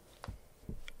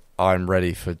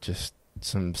ready for just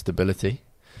some stability.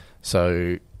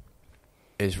 So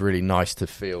it's really nice to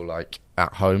feel like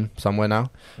at home somewhere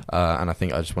now. And I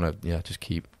think I just want to, just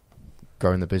keep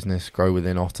growing the business, grow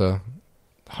within Ottr,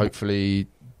 hopefully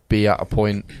be at a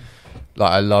point,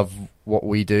 like I love what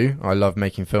we do. I love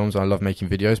making films, I love making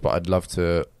videos, but I'd love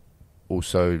to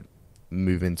also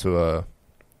move into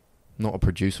not a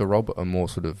producer role, but a more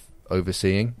sort of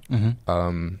overseeing,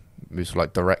 sort of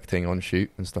like directing on shoot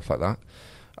and stuff like that.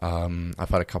 I've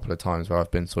had a couple of times where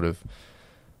I've been sort of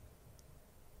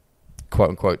quote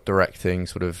unquote directing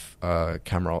sort of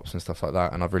camera ops and stuff like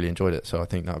that, and I've really enjoyed it. So I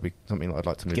think that would be something that I'd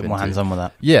like to move Get into. more hands on with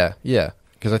that. Yeah,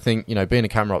 because I think being a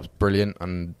camera op's brilliant,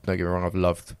 and don't get me wrong, I've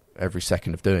loved every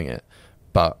second of doing it,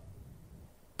 but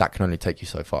that can only take you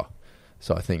so far.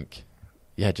 So I think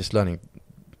just learning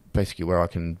basically where I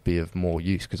can be of more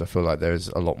use, because I feel like there's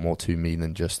a lot more to me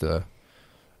than just a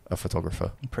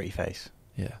photographer. Pretty face.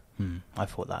 Yeah, I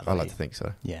thought that. I like to think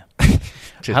so. Yeah.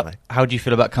 Cheers, mate. How do you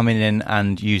feel about coming in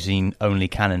and using only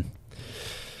Canon?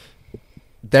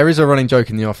 There is a running joke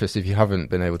in the office, if you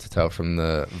haven't been able to tell from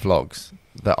the vlogs,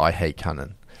 that I hate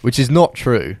Canon, which is not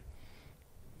true.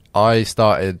 I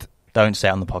started... Don't say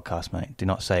it on the podcast, mate. Do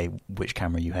not say which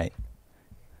camera you hate.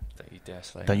 Don't you dare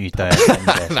say Don't it. you dare. Don't you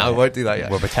dare say No, I it. won't do that yet.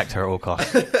 We'll protect her at all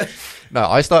costs. No,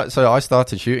 I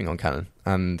started shooting on Canon,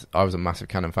 and I was a massive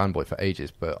Canon fanboy for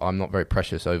ages, but I'm not very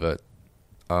precious over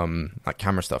like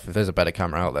camera stuff. If there's a better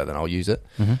camera out there, then I'll use it.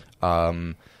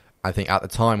 I think at the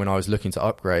time when I was looking to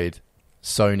upgrade,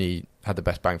 Sony had the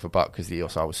best bang for buck because the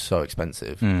EOS R was so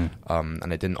expensive, and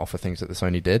they didn't offer things that the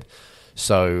Sony did.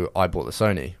 So I bought the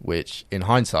Sony, which in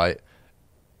hindsight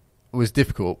was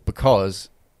difficult because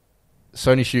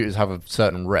Sony shooters have a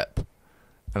certain rep.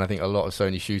 And I think a lot of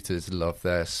Sony shooters love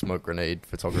their smoke grenade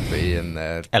photography and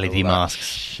their LED all that masks.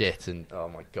 shit, and oh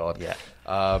my god,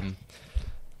 Yeah.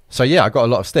 So yeah, I got a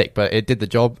lot of stick, but it did the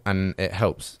job and it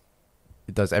helps.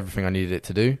 It does everything I needed it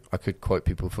to do. I could quote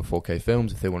people for 4K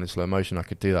films if they wanted slow motion. I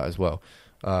could do that as well.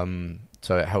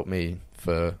 So it helped me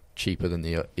for cheaper than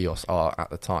the EOS R at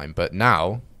the time. But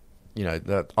now,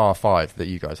 the R5 that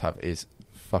you guys have is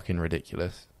fucking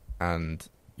ridiculous. And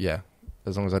yeah,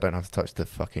 as long as I don't have to touch the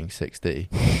fucking 6D,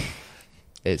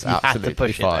 it's You have to absolutely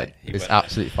push it, fine. though. It's went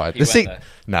absolutely fine. He The went six, there.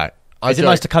 no. Is it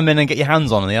nice to come in and get your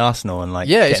hands on the Arsenal and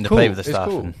Yeah, get it's into cool. play with the It's stuff?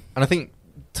 cool. And And I think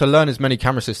to learn as many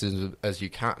camera systems as you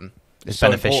can It's is so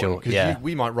beneficial, important, 'cause yeah.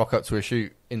 we might rock up to a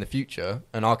shoot in the future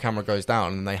and our camera goes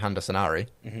down and they hand us an Arri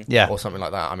yeah, or something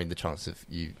like that. I mean, the chance of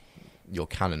your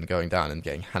Canon going down and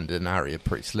getting handed an Arri are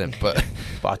pretty slim. But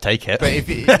but I take it. but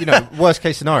if worst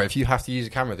case scenario, if you have to use a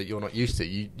camera that you're not used to,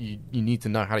 you need to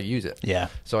know how to use it. Yeah,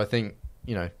 So I think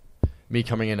me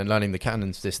coming in and learning the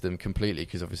Canon system completely,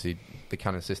 because obviously the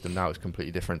Canon system now is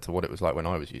completely different to what it was like when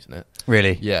I was using it.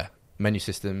 really. Yeah, menu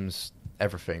systems,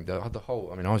 everything. The whole.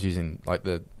 I mean, I was using like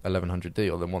the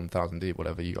 1100D or the 1000D,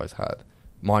 whatever you guys had.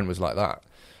 Mine was like that.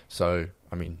 So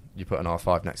I mean, you put an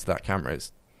R5 next to that camera,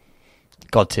 it's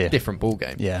God tier. different ball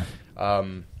game. Yeah.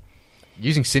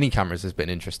 Using cine cameras has been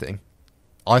interesting.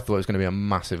 I thought it was going to be a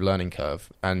massive learning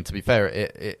curve, and to be fair,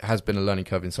 it has been a learning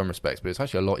curve in some respects, but it's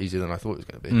actually a lot easier than I thought it was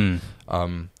going to be.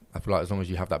 I feel like as long as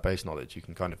you have that base knowledge, you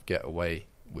can kind of get away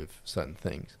with certain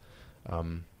things.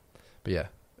 But yeah,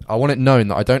 I want it known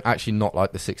that I don't actually not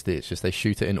like the 6D. It's just they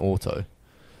shoot it in auto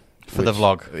For the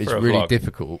vlog. It's For a really vlog.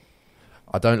 difficult.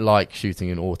 I don't like shooting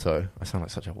in auto. I sound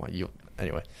like such a white.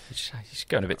 Anyway, You're just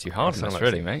going a bit too hard on Sound this, like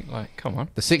really, mate. Like, come on.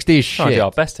 the 6D is Trying to shit. do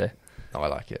our best here. No, I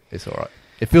like it. It's all right.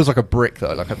 It feels like a brick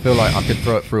though. Like I feel like I could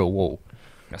throw it through a wall.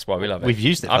 That's why we love it. We've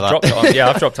used it for I've that. dropped it on,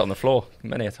 I've dropped it on the floor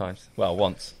many a times. Well,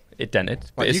 once. It dented,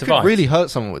 but Like, it you survived. could really hurt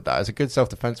someone with that. It's a good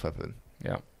self-defense weapon.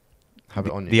 Yeah. Have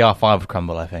it on you. The R5 would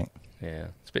crumble, I think. Yeah.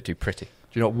 It's a bit too pretty. Do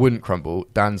you know what wouldn't crumble?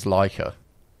 Dan's Leica.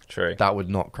 True. That would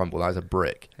not crumble. That is a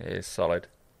brick. It is solid.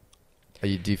 Do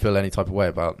you feel any type of way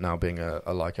about now being a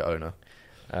Leica owner?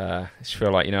 I just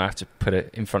feel like, I have to put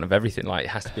it in front of everything. Like, it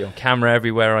has to be on camera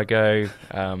everywhere I go.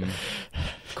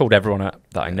 Called everyone up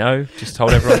that I know. Just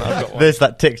told everyone that I've got one. There's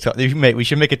that TikTok. We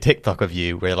should make a TikTok of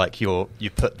you where like you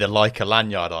put the Leica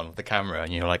lanyard on with the camera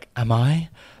and you're like, am I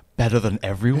better than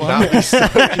everyone? That would be so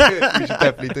good. We should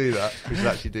definitely do that. We should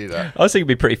actually do that. I was thinking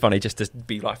it'd be pretty funny just to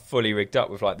be like fully rigged up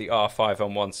with like the R5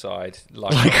 on one side,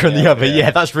 Like on the other.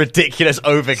 Yeah, that's ridiculous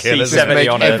overkill. C7 Isn't it? Make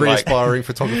on a, every like- aspiring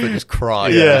photographer just cry.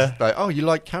 Yeah. Like, oh, you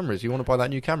like cameras? You want to buy that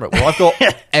new camera? Well, I've got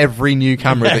every new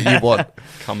camera that you want.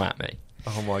 Come at me.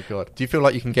 Oh my god! Do you feel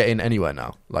like you can get in anywhere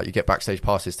now? Like you get backstage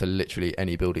passes to literally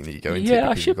any building that you go into? Yeah, I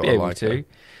because should you've be got a able Leica? to.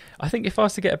 I think if I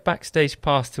was to get a backstage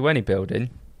pass to any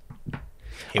building,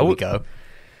 Here we go.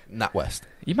 NatWest.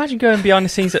 you imagine going behind the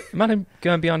scenes at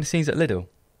Lidl.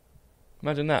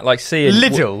 Imagine that, like seeing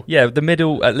Lidl? Yeah, the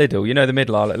middle at Lidl. You know the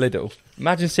middle aisle at Lidl.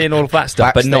 Imagine seeing all of that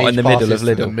stuff, but not in the Backstage middle of passes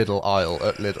to the Lidl. middle aisle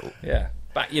at Lidl. Yeah,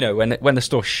 but when the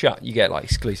store's shut, you get like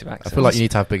exclusive I access. feel like you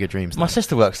need to have bigger dreams. My now.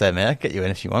 sister works there, mate. I'll get you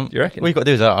in if you want. You reckon? All you've got to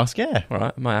do is ask, yeah. All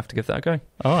right, I might have to give that a go.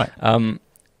 All right.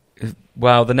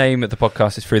 Well, the name of the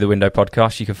podcast is Through the Window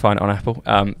Podcast. You can find it on Apple.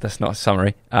 That's not a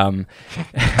summary. You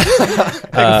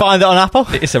can find it on Apple.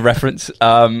 It's a reference.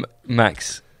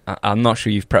 Max, I'm not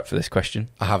sure you've prepped for this question,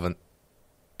 I haven't.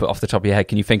 but off the top of your head,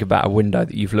 can you think about a window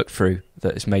that you've looked through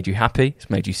that has made you happy, it's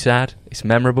made you sad, it's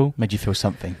memorable, Made you feel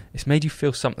something. it's made you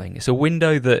feel something? It's a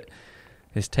window that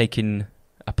has taken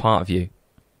a part of you,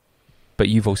 but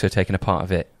you've also taken a part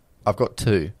of it. I've got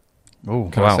two. Oh,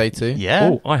 Can I say two? Yeah.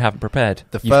 Oh, I haven't prepared.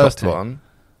 The You've got first to. one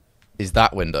is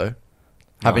that window.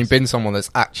 Having Nice. been someone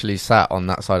that's actually sat on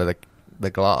that side of the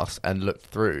glass and looked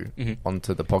through Mhm.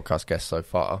 onto the podcast guests so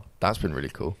far, that's been really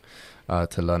cool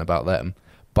to learn about them.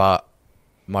 But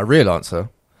my real answer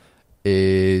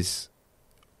is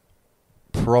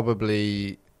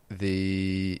probably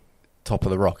the top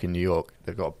of the Rock in New York.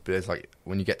 There's like,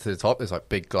 when you get to the top, there's like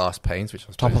big glass panes, which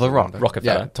I Top of the Rock?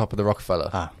 Rockefeller. Yeah, top of the Rockefeller.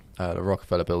 Ah. The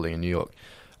Rockefeller building in New York.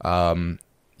 When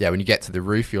you get to the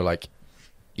roof, you're like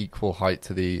equal height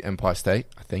to the Empire State,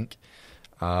 I think.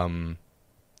 And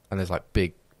there's like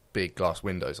big glass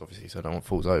windows, obviously, so no one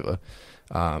falls over.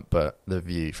 But the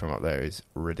view from up there is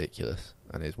ridiculous,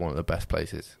 and it's one of the best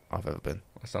places I've ever been.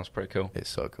 That sounds pretty cool. It's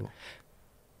so cool.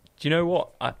 Do you know what?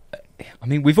 I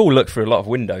mean, we've all looked through a lot of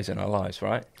windows in our lives,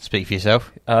 right? Speak for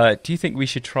yourself. Do you think we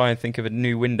should try and think of a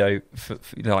new window?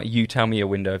 Like, you tell me a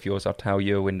window of yours, I'll tell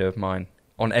you a window of mine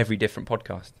on every different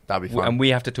podcast. That'd be fun. And we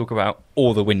have to talk about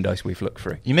all the windows we've looked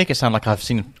through. You make it sound like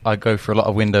I go for a lot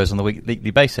of windows on the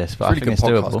weekly basis, but It's really I think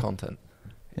good it's podcast doable. content.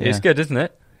 Yeah. It's good, isn't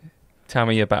it? Tell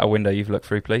me about a window you've looked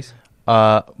through, please.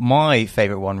 My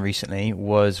favourite one recently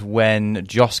was when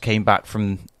Joss came back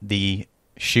from the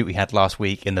shoot we had last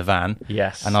week in the van,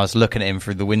 Yes. and I was looking at him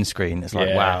through the windscreen. It's like,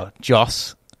 Yeah. wow,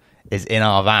 Joss is in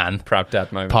our van, Proud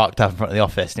dad moment. parked up in front of the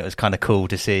office, and it was kind of cool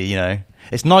to see, you know.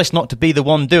 It's nice not to be the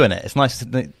one doing it. It's nice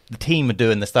the team are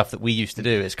doing the stuff that we used to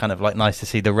do. It's kind of like nice to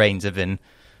see the reins have been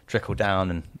trickled down,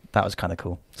 and that was kind of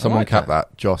cool. Someone like cap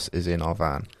that. Joss is in our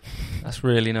van. That's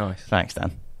really nice. Thanks,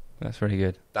 Dan. That's really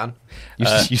good. Dan?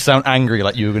 You sound angry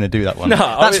like you were going to do that one. No,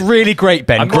 That's I mean- really great,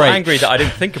 Ben. I'm Great. not angry that I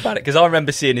didn't think about it, because I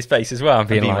remember seeing his face as well and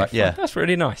being being like, like, yeah. that's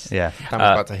really nice. Yeah. Dan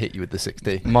was about to hit you with the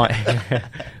 6D.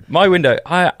 My window.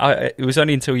 It was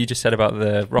only until you just said about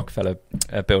the Rockefeller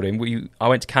building. I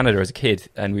went to Canada as a kid,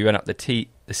 and we went up the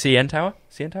CN Tower.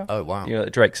 CN Tower. Oh, wow. You know,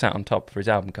 that Drake sat on top for his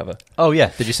album cover. Oh,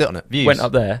 yeah. Did you sit on it? Views. Went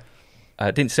up there.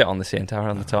 Didn't sit on the CN Tower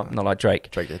on the top, not like Drake.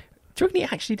 Drake did. Do you reckon he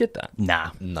actually did that?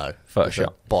 Nah. No. Photoshop. It's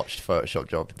a botched Photoshop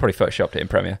job. Probably photoshopped it in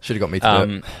Premiere. Should have got me to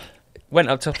do it. Went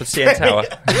up top of CN Tower.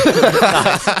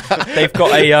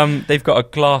 They've got a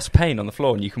glass pane on the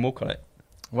floor, and you can walk on it.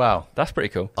 Wow. That's pretty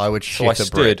cool. I would So I shit a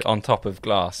stood brick. on top of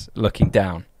glass, looking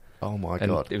down, Oh my and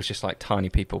god. it was just like tiny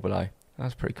people below.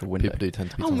 That's a pretty cool window. People do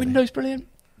tend to be Oh, tiny. Windows brilliant.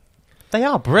 They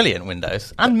are brilliant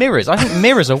windows and mirrors. I think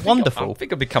mirrors are I wonderful.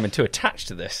 think I'm becoming too attached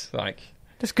to this. Like,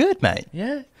 That's good, mate.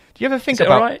 yeah. Do you ever think Is it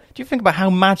about? alright? Do you think about how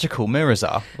magical mirrors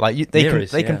are? Like they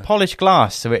Mirrors, can yeah. polish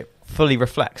glass so it fully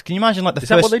reflects. Can you imagine like the Is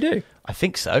first? that what they do? I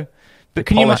think so. But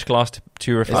can you Polish imagine? glass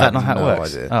to Is reflect? that not how it no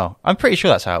works? idea. Oh, I'm pretty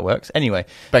sure that's how it works. Anyway,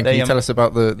 Ben, They, can you tell us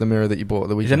about the mirror that you bought at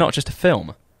the Is weekend? it not just a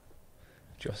film?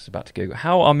 Just about to Google.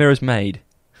 How are mirrors made?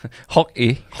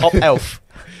 Hockey. Hop Elf.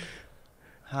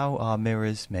 How are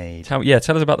mirrors made? Tell us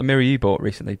about the mirror you bought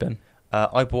recently, Ben.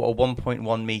 I bought a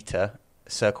 1.1 meter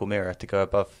circle mirror to go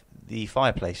above the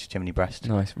fireplace chimney breast.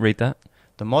 Nice. Read that.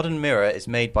 The modern mirror is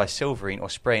made by silvering or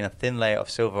spraying a thin layer of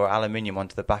silver or aluminium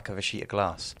onto the back of a sheet of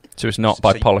glass. So it's not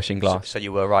by you- polishing glass. So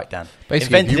you were right, Dan. Basically, if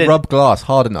Invented you in rub glass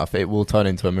hard enough, it will turn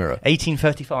into a mirror.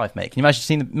 1835, mate. Can you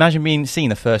imagine seeing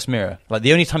the first mirror? Like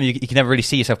the only time you can never really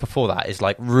see yourself before that is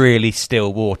like really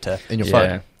still water In your Yeah.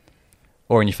 phone.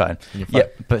 or in your phone. In your phone.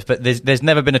 Yeah, but there's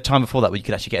never been a time before that where you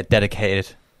could actually get a dedicated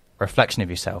reflection of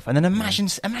yourself. And then imagine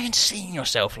seeing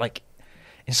yourself like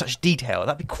in such detail.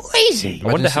 That'd be crazy. I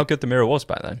wonder Imagine how good the mirror was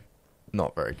back then.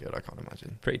 Not very good, I can't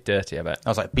imagine. Pretty dirty, I bet. I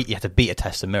was like, you have to beta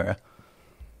test a mirror.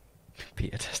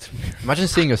 Beta test. Imagine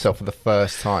seeing yourself for the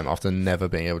first time after never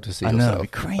being able to see I know, yourself.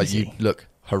 it'd be Like crazy. you look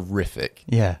horrific.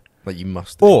 Yeah. Like you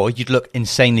must do. Or you'd look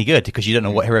insanely good because you don't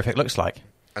know what horrific looks like.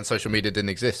 And social media didn't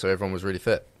exist, so everyone was really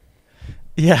fit.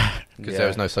 Yeah. Because Yeah. there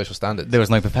was no social standards. There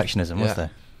was no perfectionism, was Yeah.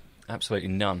 there? Absolutely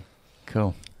none.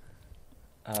 Cool.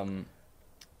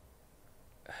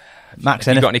 Max, Max,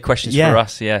 have you anyth- got any questions Yeah. for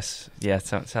us? Yes. Yeah,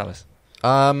 tell us.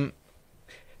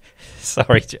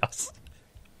 Sorry, Joss.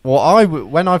 Well,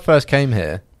 when I first came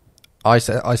here, I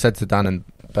said to Dan and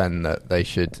Ben that they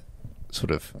should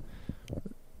sort of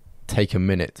take a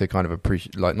minute to kind of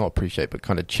not appreciate, but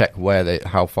kind of check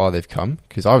how far they've come.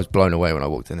 Because I was blown away when I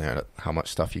walked in here at how much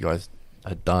stuff you guys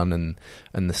had done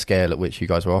and the scale at which you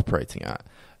guys were operating at.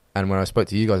 And when I spoke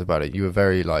to you guys about it, you were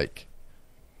very like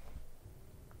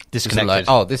Disconnected. like,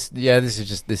 oh, this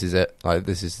is it. Like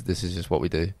this is just what we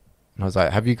do. And I was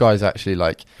like, have you guys actually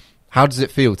like? How does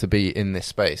it feel to be in this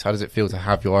space? How does it feel to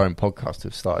have your own podcast, to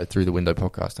have started through the Window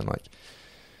podcast, and like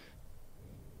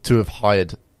to have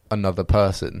hired another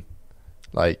person?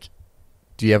 Like,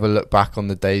 do you ever look back on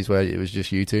the days where it was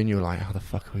just you two and you were like, how the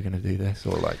fuck are we going to do this?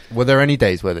 Or like, were there any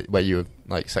days where you were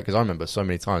like, because I remember so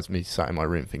many times me sat in my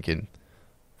room thinking,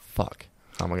 fuck,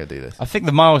 how am I going to do this? I think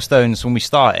the milestones when we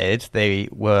started, they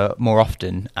were more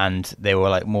often and they were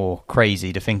like more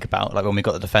crazy to think about. Like when we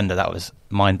got the Defender, that was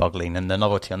mind-boggling, and the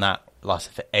novelty on that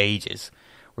lasted for ages.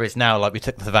 Whereas now, like we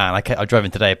took the van, I drove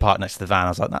in today, parked next to the van. I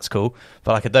was like, that's cool,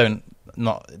 but like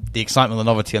the excitement, the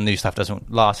novelty on new stuff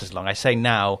doesn't last as long. I say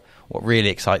now, what really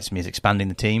excites me is expanding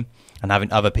the team and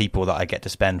having other people that I get to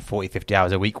spend 40, 50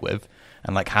 hours a week with,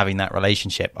 and like having that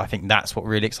relationship. I think that's what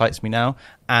really excites me now,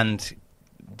 and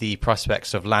the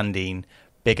prospects of landing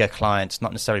bigger clients,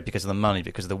 not necessarily because of the money,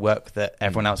 because of the work that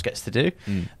everyone else gets to do.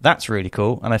 That's really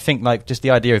cool. And I think like just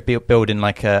the idea of building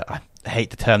like I hate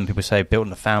the term people say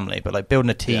building a family, but like building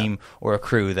a team or a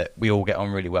crew that we all get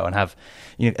on really well and have,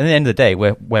 at the end of the day,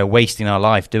 we're wasting our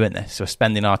life doing this. So we're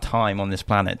spending our time on this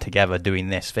planet together doing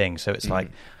this thing. So it's like,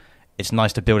 it's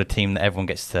nice to build a team that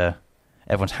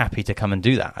everyone's happy to come and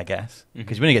do that, I guess,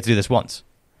 because we only get to do this once.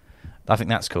 I think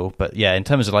that's cool. But yeah, in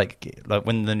terms of like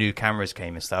when the new cameras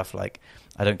came and stuff, like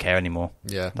I don't care anymore.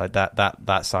 Yeah. Like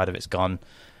that side of it's gone.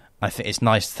 I think it's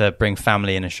nice to bring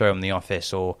family in and show them the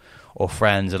office or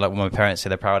friends, or like when my parents say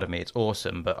they're proud of me, it's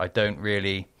awesome. But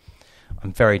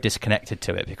I'm very disconnected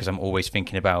to it because I'm always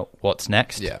thinking about what's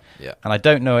next. Yeah, yeah. And I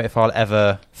don't know if I'll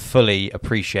ever fully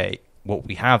appreciate what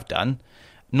we have done.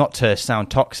 Not to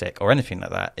sound toxic or anything like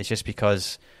that. It's just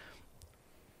because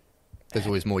There's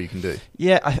always more you can do.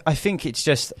 Yeah, I think it's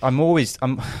just I'm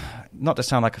not to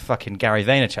sound like a fucking Gary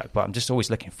Vaynerchuk, but I'm just always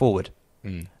looking forward,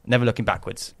 never looking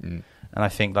backwards. And I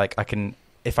think like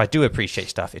if I do appreciate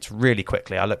stuff, it's really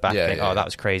quickly. I look back and think, that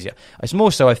was crazy. It's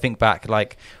more so I think back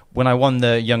like when I won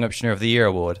the Young Entrepreneur of the Year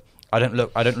award. I don't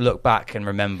look back and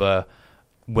remember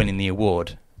winning the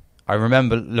award. I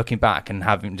remember looking back and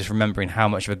remembering how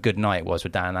much of a good night it was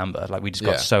with Dan and Amber. Like we just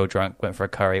got so drunk, went for a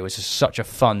curry. It was just such a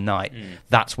fun night.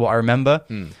 That's what I remember.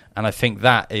 And I think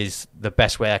that is the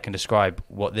best way I can describe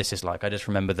what this is like. I just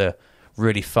remember the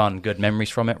really fun, good memories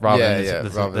from it rather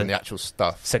than the actual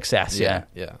stuff. Success, yeah.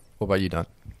 What about you, Dan?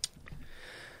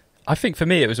 I think for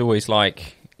me it was always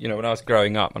like, when I was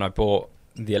growing up and I bought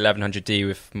the 1100D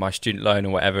with my student loan or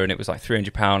whatever, and it was like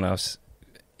 £300, I was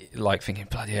like thinking,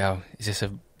 bloody hell, is this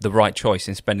the right choice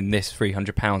in spending this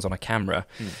 £300 on a camera?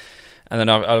 And then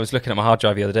I was looking at my hard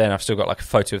drive the other day, and I've still got like a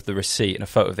photo of the receipt and a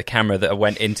photo of the camera that I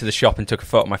went into the shop and took a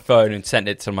photo on my phone and sent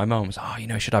it to my mum. I was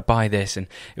like, oh, should I buy this? And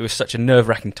it was such a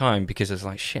nerve-wracking time because I was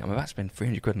like, shit, I'm about to spend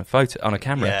 300 quid on a photo on a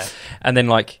camera. Yeah. And then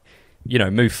like,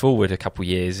 move forward a couple of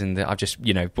years, and I've just,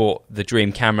 bought the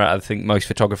dream camera I think most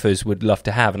photographers would love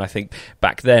to have. And I think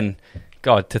back then,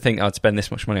 God, to think I'd spend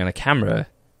this much money on a camera,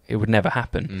 it would never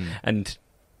happen. And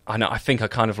I think I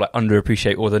kind of like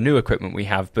underappreciate all the new equipment we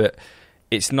have, but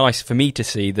it's nice for me to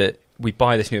see that we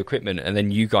buy this new equipment and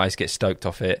then you guys get stoked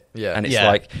off it. Yeah. And it's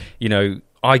like,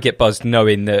 I get buzzed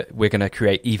knowing that we're going to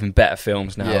create even better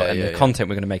films now, and the content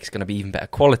we're going to make is going to be even better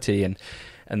quality.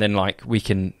 And then like we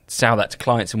can sell that to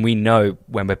clients, and we know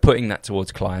when we're putting that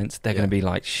towards clients, they're going to be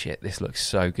like, shit, this looks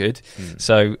so good.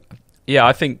 So yeah,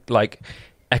 I think like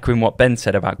echoing what Ben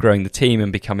said about growing the team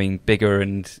and becoming bigger,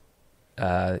 and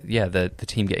the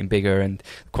team getting bigger and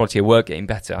the quality of work getting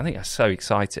better, I think that's so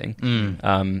exciting.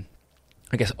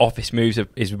 I guess office moves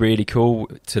is really cool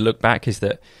to look back, is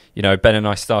that Ben and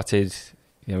I started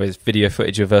with video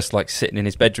footage of us like sitting in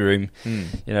his bedroom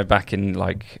back in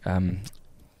like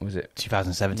was it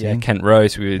 2017? Kent Road.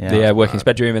 So we were working in his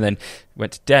bedroom, and then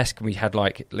went to desk. And we had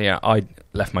like I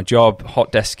left my job,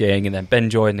 hot desking, and then Ben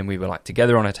joined, and we were like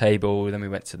together on a table. And then we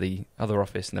went to the other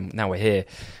office, and then now we're here.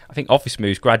 I think office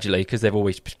moves gradually, because they've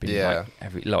always been like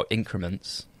every lot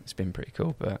increments. It's been pretty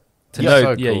cool, but to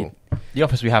know, cool. The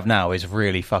office we have now is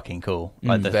really fucking cool.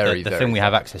 Like the thing we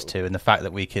have access to, and the fact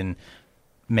that we can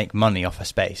make money off a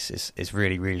space is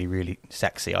really, really, really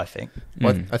sexy, I think.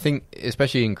 Well, I think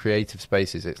especially in creative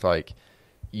spaces, it's like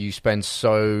you spend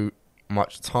so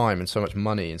much time and so much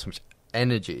money and so much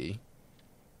energy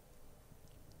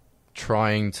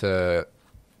trying to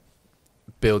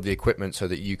build the equipment so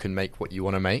that you can make what you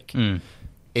want to make.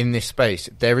 In this space,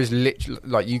 there is literally,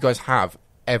 like, you guys have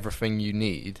everything you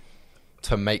need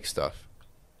to make stuff.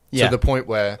 To the point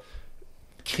where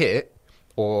kit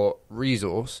or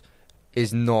resource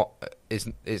is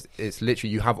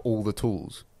literally, you have all the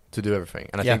tools to do everything.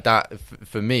 And I think that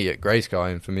for me at Grey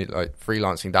Sky, and for me like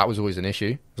freelancing, that was always an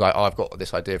issue. It's like, I've got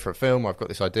this idea for a film, I've got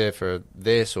this idea for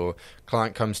this, or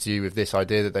client comes to you with this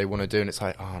idea that they want to do, and it's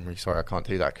like, oh, I'm really sorry, I can't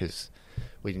do that because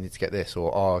we need to get this,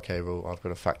 or okay, well, I've got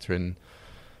to factor in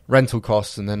rental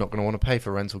costs, and they're not going to want to pay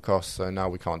for rental costs, so now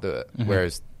we can't do it.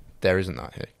 Whereas there isn't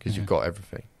that here, because you've got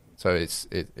everything. So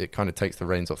it kind of takes the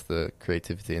reins off the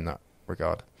creativity in that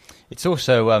regard. It's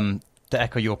also, to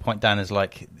echo your point, Dan, is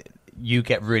like, you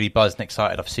get really buzzed and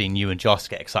excited. I've seen you and Joss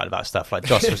get excited about stuff. Like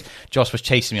Joss was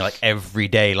chasing me like every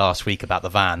day last week about the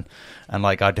van, and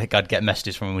like I'd get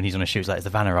messages from him when he's on a shoot. Like, is the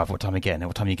van arrived? What time again?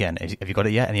 What time again? Have you got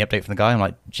it yet? Any update from the guy? I'm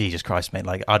like, Jesus Christ, mate!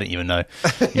 Like, I don't even know.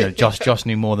 Joss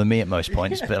knew more than me at most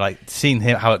points, but like seeing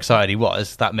him how excited he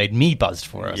was, that made me buzzed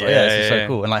for it. This is so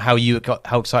cool. And like how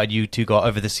excited you two got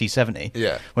over the C70.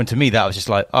 Yeah. When to me that was just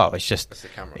like, oh, it's just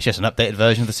an updated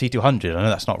version of the C200. I know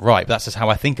that's not right, but that's just how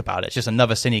I think about it. It's just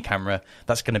another cine camera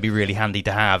that's going to be really handy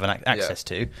to have and access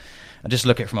to. And just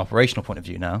look at it from an operational point of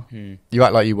view now. You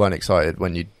act like you weren't excited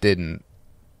when you didn't,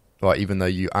 like, even though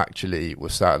you actually were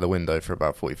sat at the window for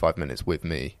about 45 minutes with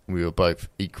me. We were both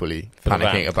equally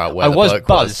panicking about where the bloke was. I was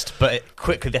buzzed, but it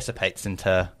quickly dissipates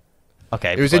into,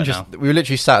 okay. It was interesting. We were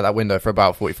literally sat at that window for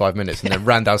about 45 minutes and then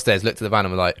ran downstairs, looked at the van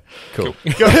and were like, cool.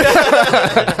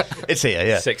 It's here,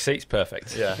 yeah. 6 seats,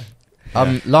 perfect. Yeah.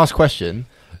 Last question.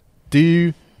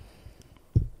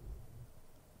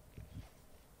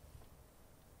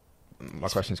 My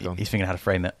question's gone. He's thinking how to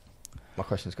frame it. My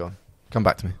question's gone. Come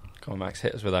back to me. Come on, Max,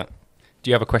 hit us with that. Do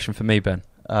you have a question for me, Ben?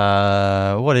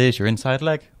 What is your inside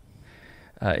leg?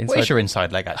 What is your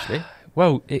inside leg, actually?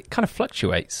 Well, it kind of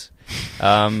fluctuates.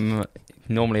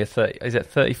 Normally a 30. Is it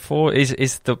 34?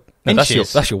 Is the... No,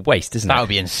 that's your waist, isn't it? That would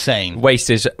be insane. Waist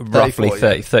is roughly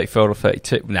 34 or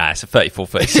 32. Nah, it's a 34,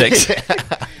 36.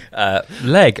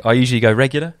 Leg, I usually go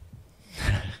regular.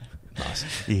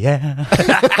 Nice. Yeah.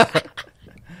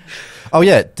 Oh,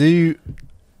 yeah. Do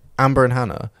Amber and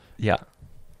Hannah... Yeah.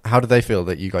 How do they feel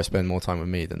that you guys spend more time with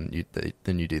me than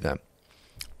you do them?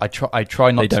 I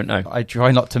try not. They don't know. I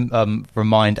try not to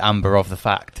remind Amber of the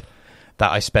fact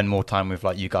that I spend more time with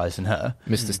like you guys than her.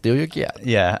 Mr. Steelyard?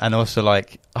 Yeah, and also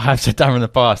like I have said Dan in the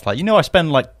past, like I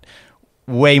spend like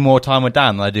way more time with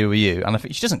Dan than I do with you, and I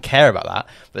think she doesn't care about that.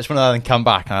 But it's when I then come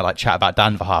back and I like chat about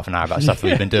Dan for half an hour about stuff that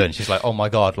we've been doing. She's like, "Oh my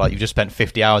god, like you've just spent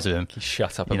 50 hours with him."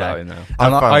 Shut up about him now.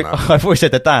 And I've always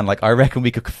said to Dan, like, I reckon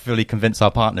we could fully convince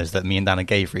our partners that me and Dan are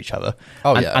gay for each other.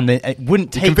 Oh and it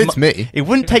wouldn't take convince me. It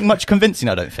wouldn't take much convincing,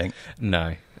 I don't think.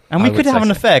 No, and we could have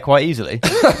an affair quite easily.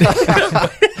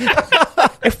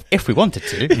 if we wanted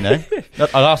to, you know.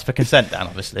 I'll ask for consent, Dan.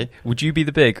 Obviously, Would you be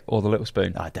the big or the little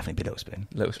spoon? I'd definitely be little spoon.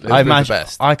 Little spoon. Little I spoon's the imagine.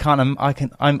 best. I can't.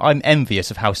 I'm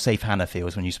envious of how safe Hannah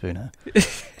feels when you spoon her.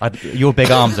 Your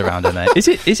big arms around her, mate. Is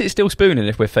it still spooning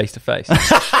if we're face to face?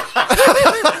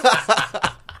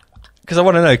 Because I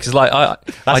want to know. Because like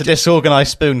That's a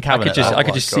disorganised spoon I cabinet.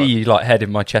 could just see you like head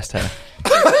in my chest hair,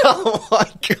 Oh my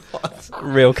god!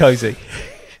 real cozy.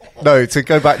 No, to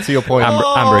go back to your point,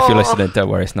 Amber, if you're listening, don't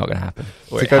worry, it's not going to happen.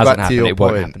 Or to it go hasn't back to happened, your it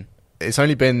won't point, happen. it's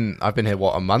only been I've been here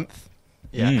a month.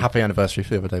 Yeah. Happy anniversary for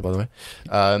the other day, by the way.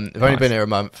 I've only been here a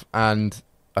month, and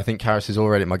I think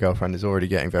my girlfriend is already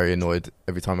getting very annoyed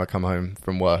every time I come home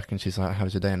from work, and she's like,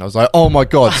 "How's your day?" And I was like, "Oh my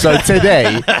god!" So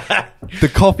today,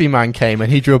 the coffee man came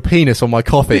and he drew a penis on my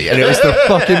coffee, and it was the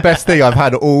fucking best thing I've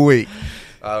had all week.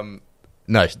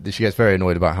 No, she gets very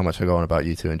annoyed about how much I go on about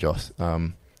you two and Joss.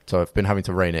 So I've been having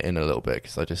to rein it in a little bit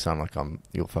because I just sound like I'm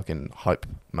your fucking hype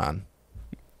man.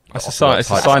 It's a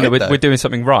sign that we're doing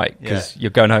something right, because Yeah.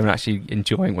 you're going home and actually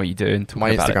enjoying what you're doing. My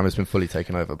about Instagram it. has been fully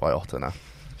taken over by Ottr now.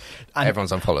 And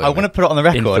Everyone's unfollowing I want to me. put it on the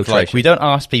record. Like, Infiltration. we don't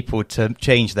ask people to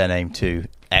change their name to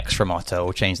X from Ottr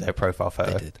or change their profile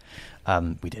photo. They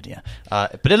did. We did, yeah.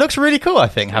 But it looks really cool, I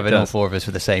think, having all does. four of us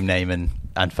with the same name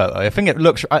and photo. I think it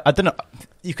looks... I don't know.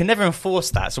 You can never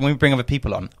enforce that. So when we bring other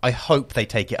people on, I hope they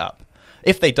take it up.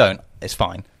 If they don't, it's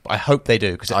fine. But I hope they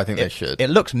do, because I think they should. It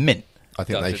looks mint. I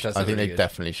think It does I look think really they good.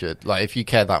 definitely should. Like, if you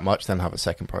care that much, then have a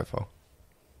second profile.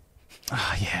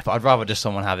 Yeah, but I'd rather just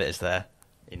someone have it as their,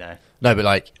 you know... No, but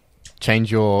like,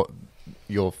 change your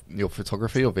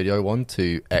photography or video one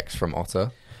to X from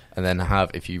Ottr, and then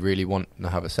if you really want to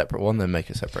have a separate one, then make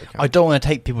a separate account. I don't want to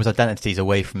take people's identities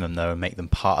away from them, though, and make them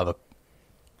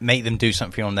make them do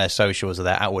something on their socials or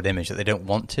their outward image that they don't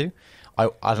want to.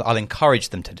 I'll encourage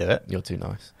them to do it. You're too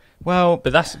nice. Well,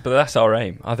 But that's our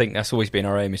aim. I think that's always been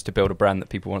our aim, is to build a brand that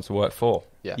people want to work for.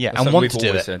 yeah, That's and something want we've to do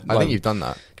always it. said. I think you've done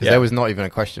that, because Yeah. there was not even a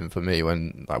question for me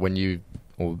when you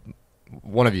or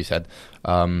one of you said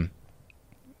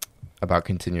about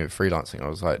continuing freelancing. I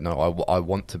was like, no, I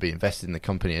want to be invested in the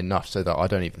company enough so that I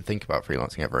don't even think about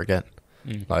freelancing ever again.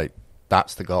 Like,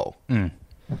 that's the goal. Mm.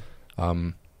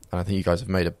 And I think you guys have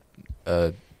made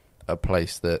a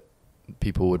place that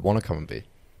people would want to come and be.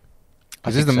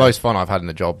 This is the most fun I've had in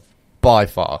the job by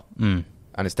far, and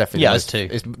it's definitely Yeah, us too.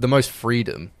 It's the most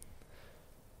freedom,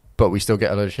 but we still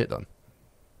get a load of shit done.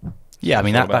 Yeah, I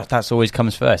mean all about. that's always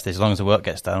comes first. As long as the work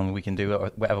gets done, we can do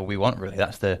whatever we want. Really,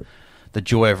 that's the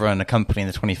joy of running a company in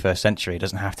the 21st century. It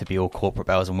doesn't have to be all corporate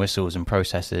bells and whistles and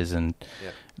processes and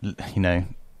you know,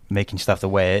 making stuff the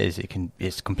way it is.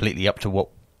 It's completely up to what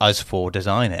us four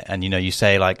design it. And you know, you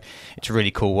say like it's really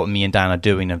cool what me and Dan are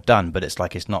doing and have done, but it's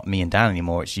like it's not me and Dan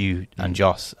anymore. It's you and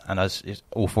Joss and us. It's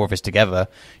all four of us together.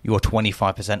 You're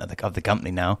 25% of the company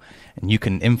now, and you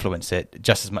can influence it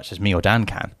just as much as me or Dan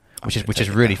can. Which is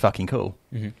really fucking cool,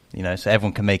 you know. So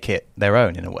everyone can make it their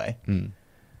own in a way.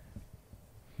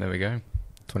 There we go.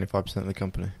 25% of the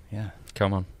company. Yeah,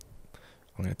 Come on.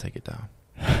 I'm going to take it down.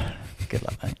 good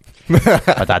luck, mate.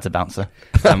 My dad's a bouncer.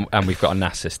 And we've got a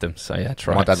NAS system, so yeah,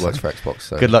 try My it. dad works for Xbox.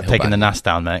 So Good luck he'll taking the back NAS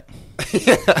down, mate.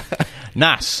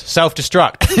 NAS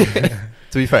self-destruct. me.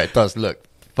 To be fair, it does look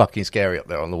fucking scary up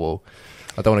there on the wall.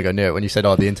 I don't want to go near it. When you said,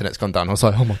 "Oh, the internet's gone down," I was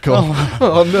like, "Oh my god,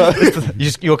 oh no!"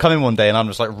 You'll come in one day and I'm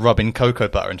just like rubbing cocoa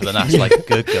butter into the NAS. Like,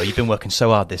 good girl, you've been working so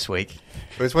hard this week.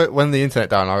 But it's when the internet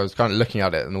down, I was kind of looking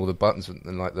at it, and all the buttons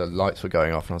and like the lights were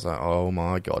going off, and I was like, "Oh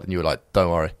my god!" And you were like, "Don't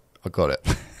worry, I got it."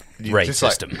 You Raid just,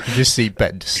 system. Like, you just see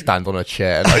Ben just stand on a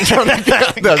chair, like, trying to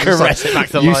get there. Caress it back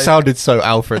to You life. sounded so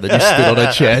alpha that you stood on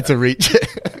a chair to reach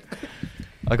it.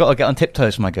 I got to get on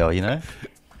tiptoes for my girl, you know.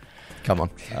 Come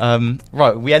on.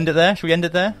 Right, we end it there. Should we end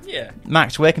it there? Yeah.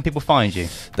 Max, where can people find you?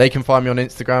 They can find me on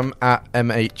Instagram at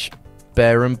mhbareham,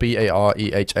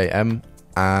 Bareham,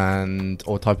 and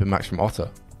or type in Max from Ottr,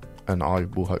 and I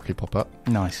will hopefully pop up.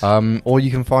 Nice. Or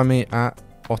you can find me at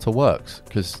Ottr Works,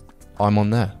 because I'm on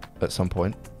there at some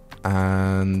point,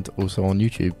 and also on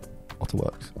YouTube, Ottr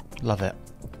Works. Love it.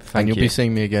 And you'll be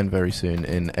seeing me again very soon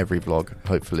in every vlog,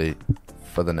 hopefully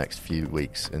for the next few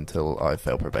weeks until I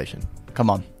fail probation. Come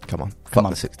on. Come on. Come Fuck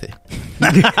on. the 60.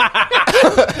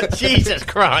 Jesus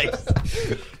Christ.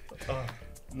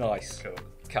 Nice. Cool.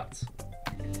 Cuts.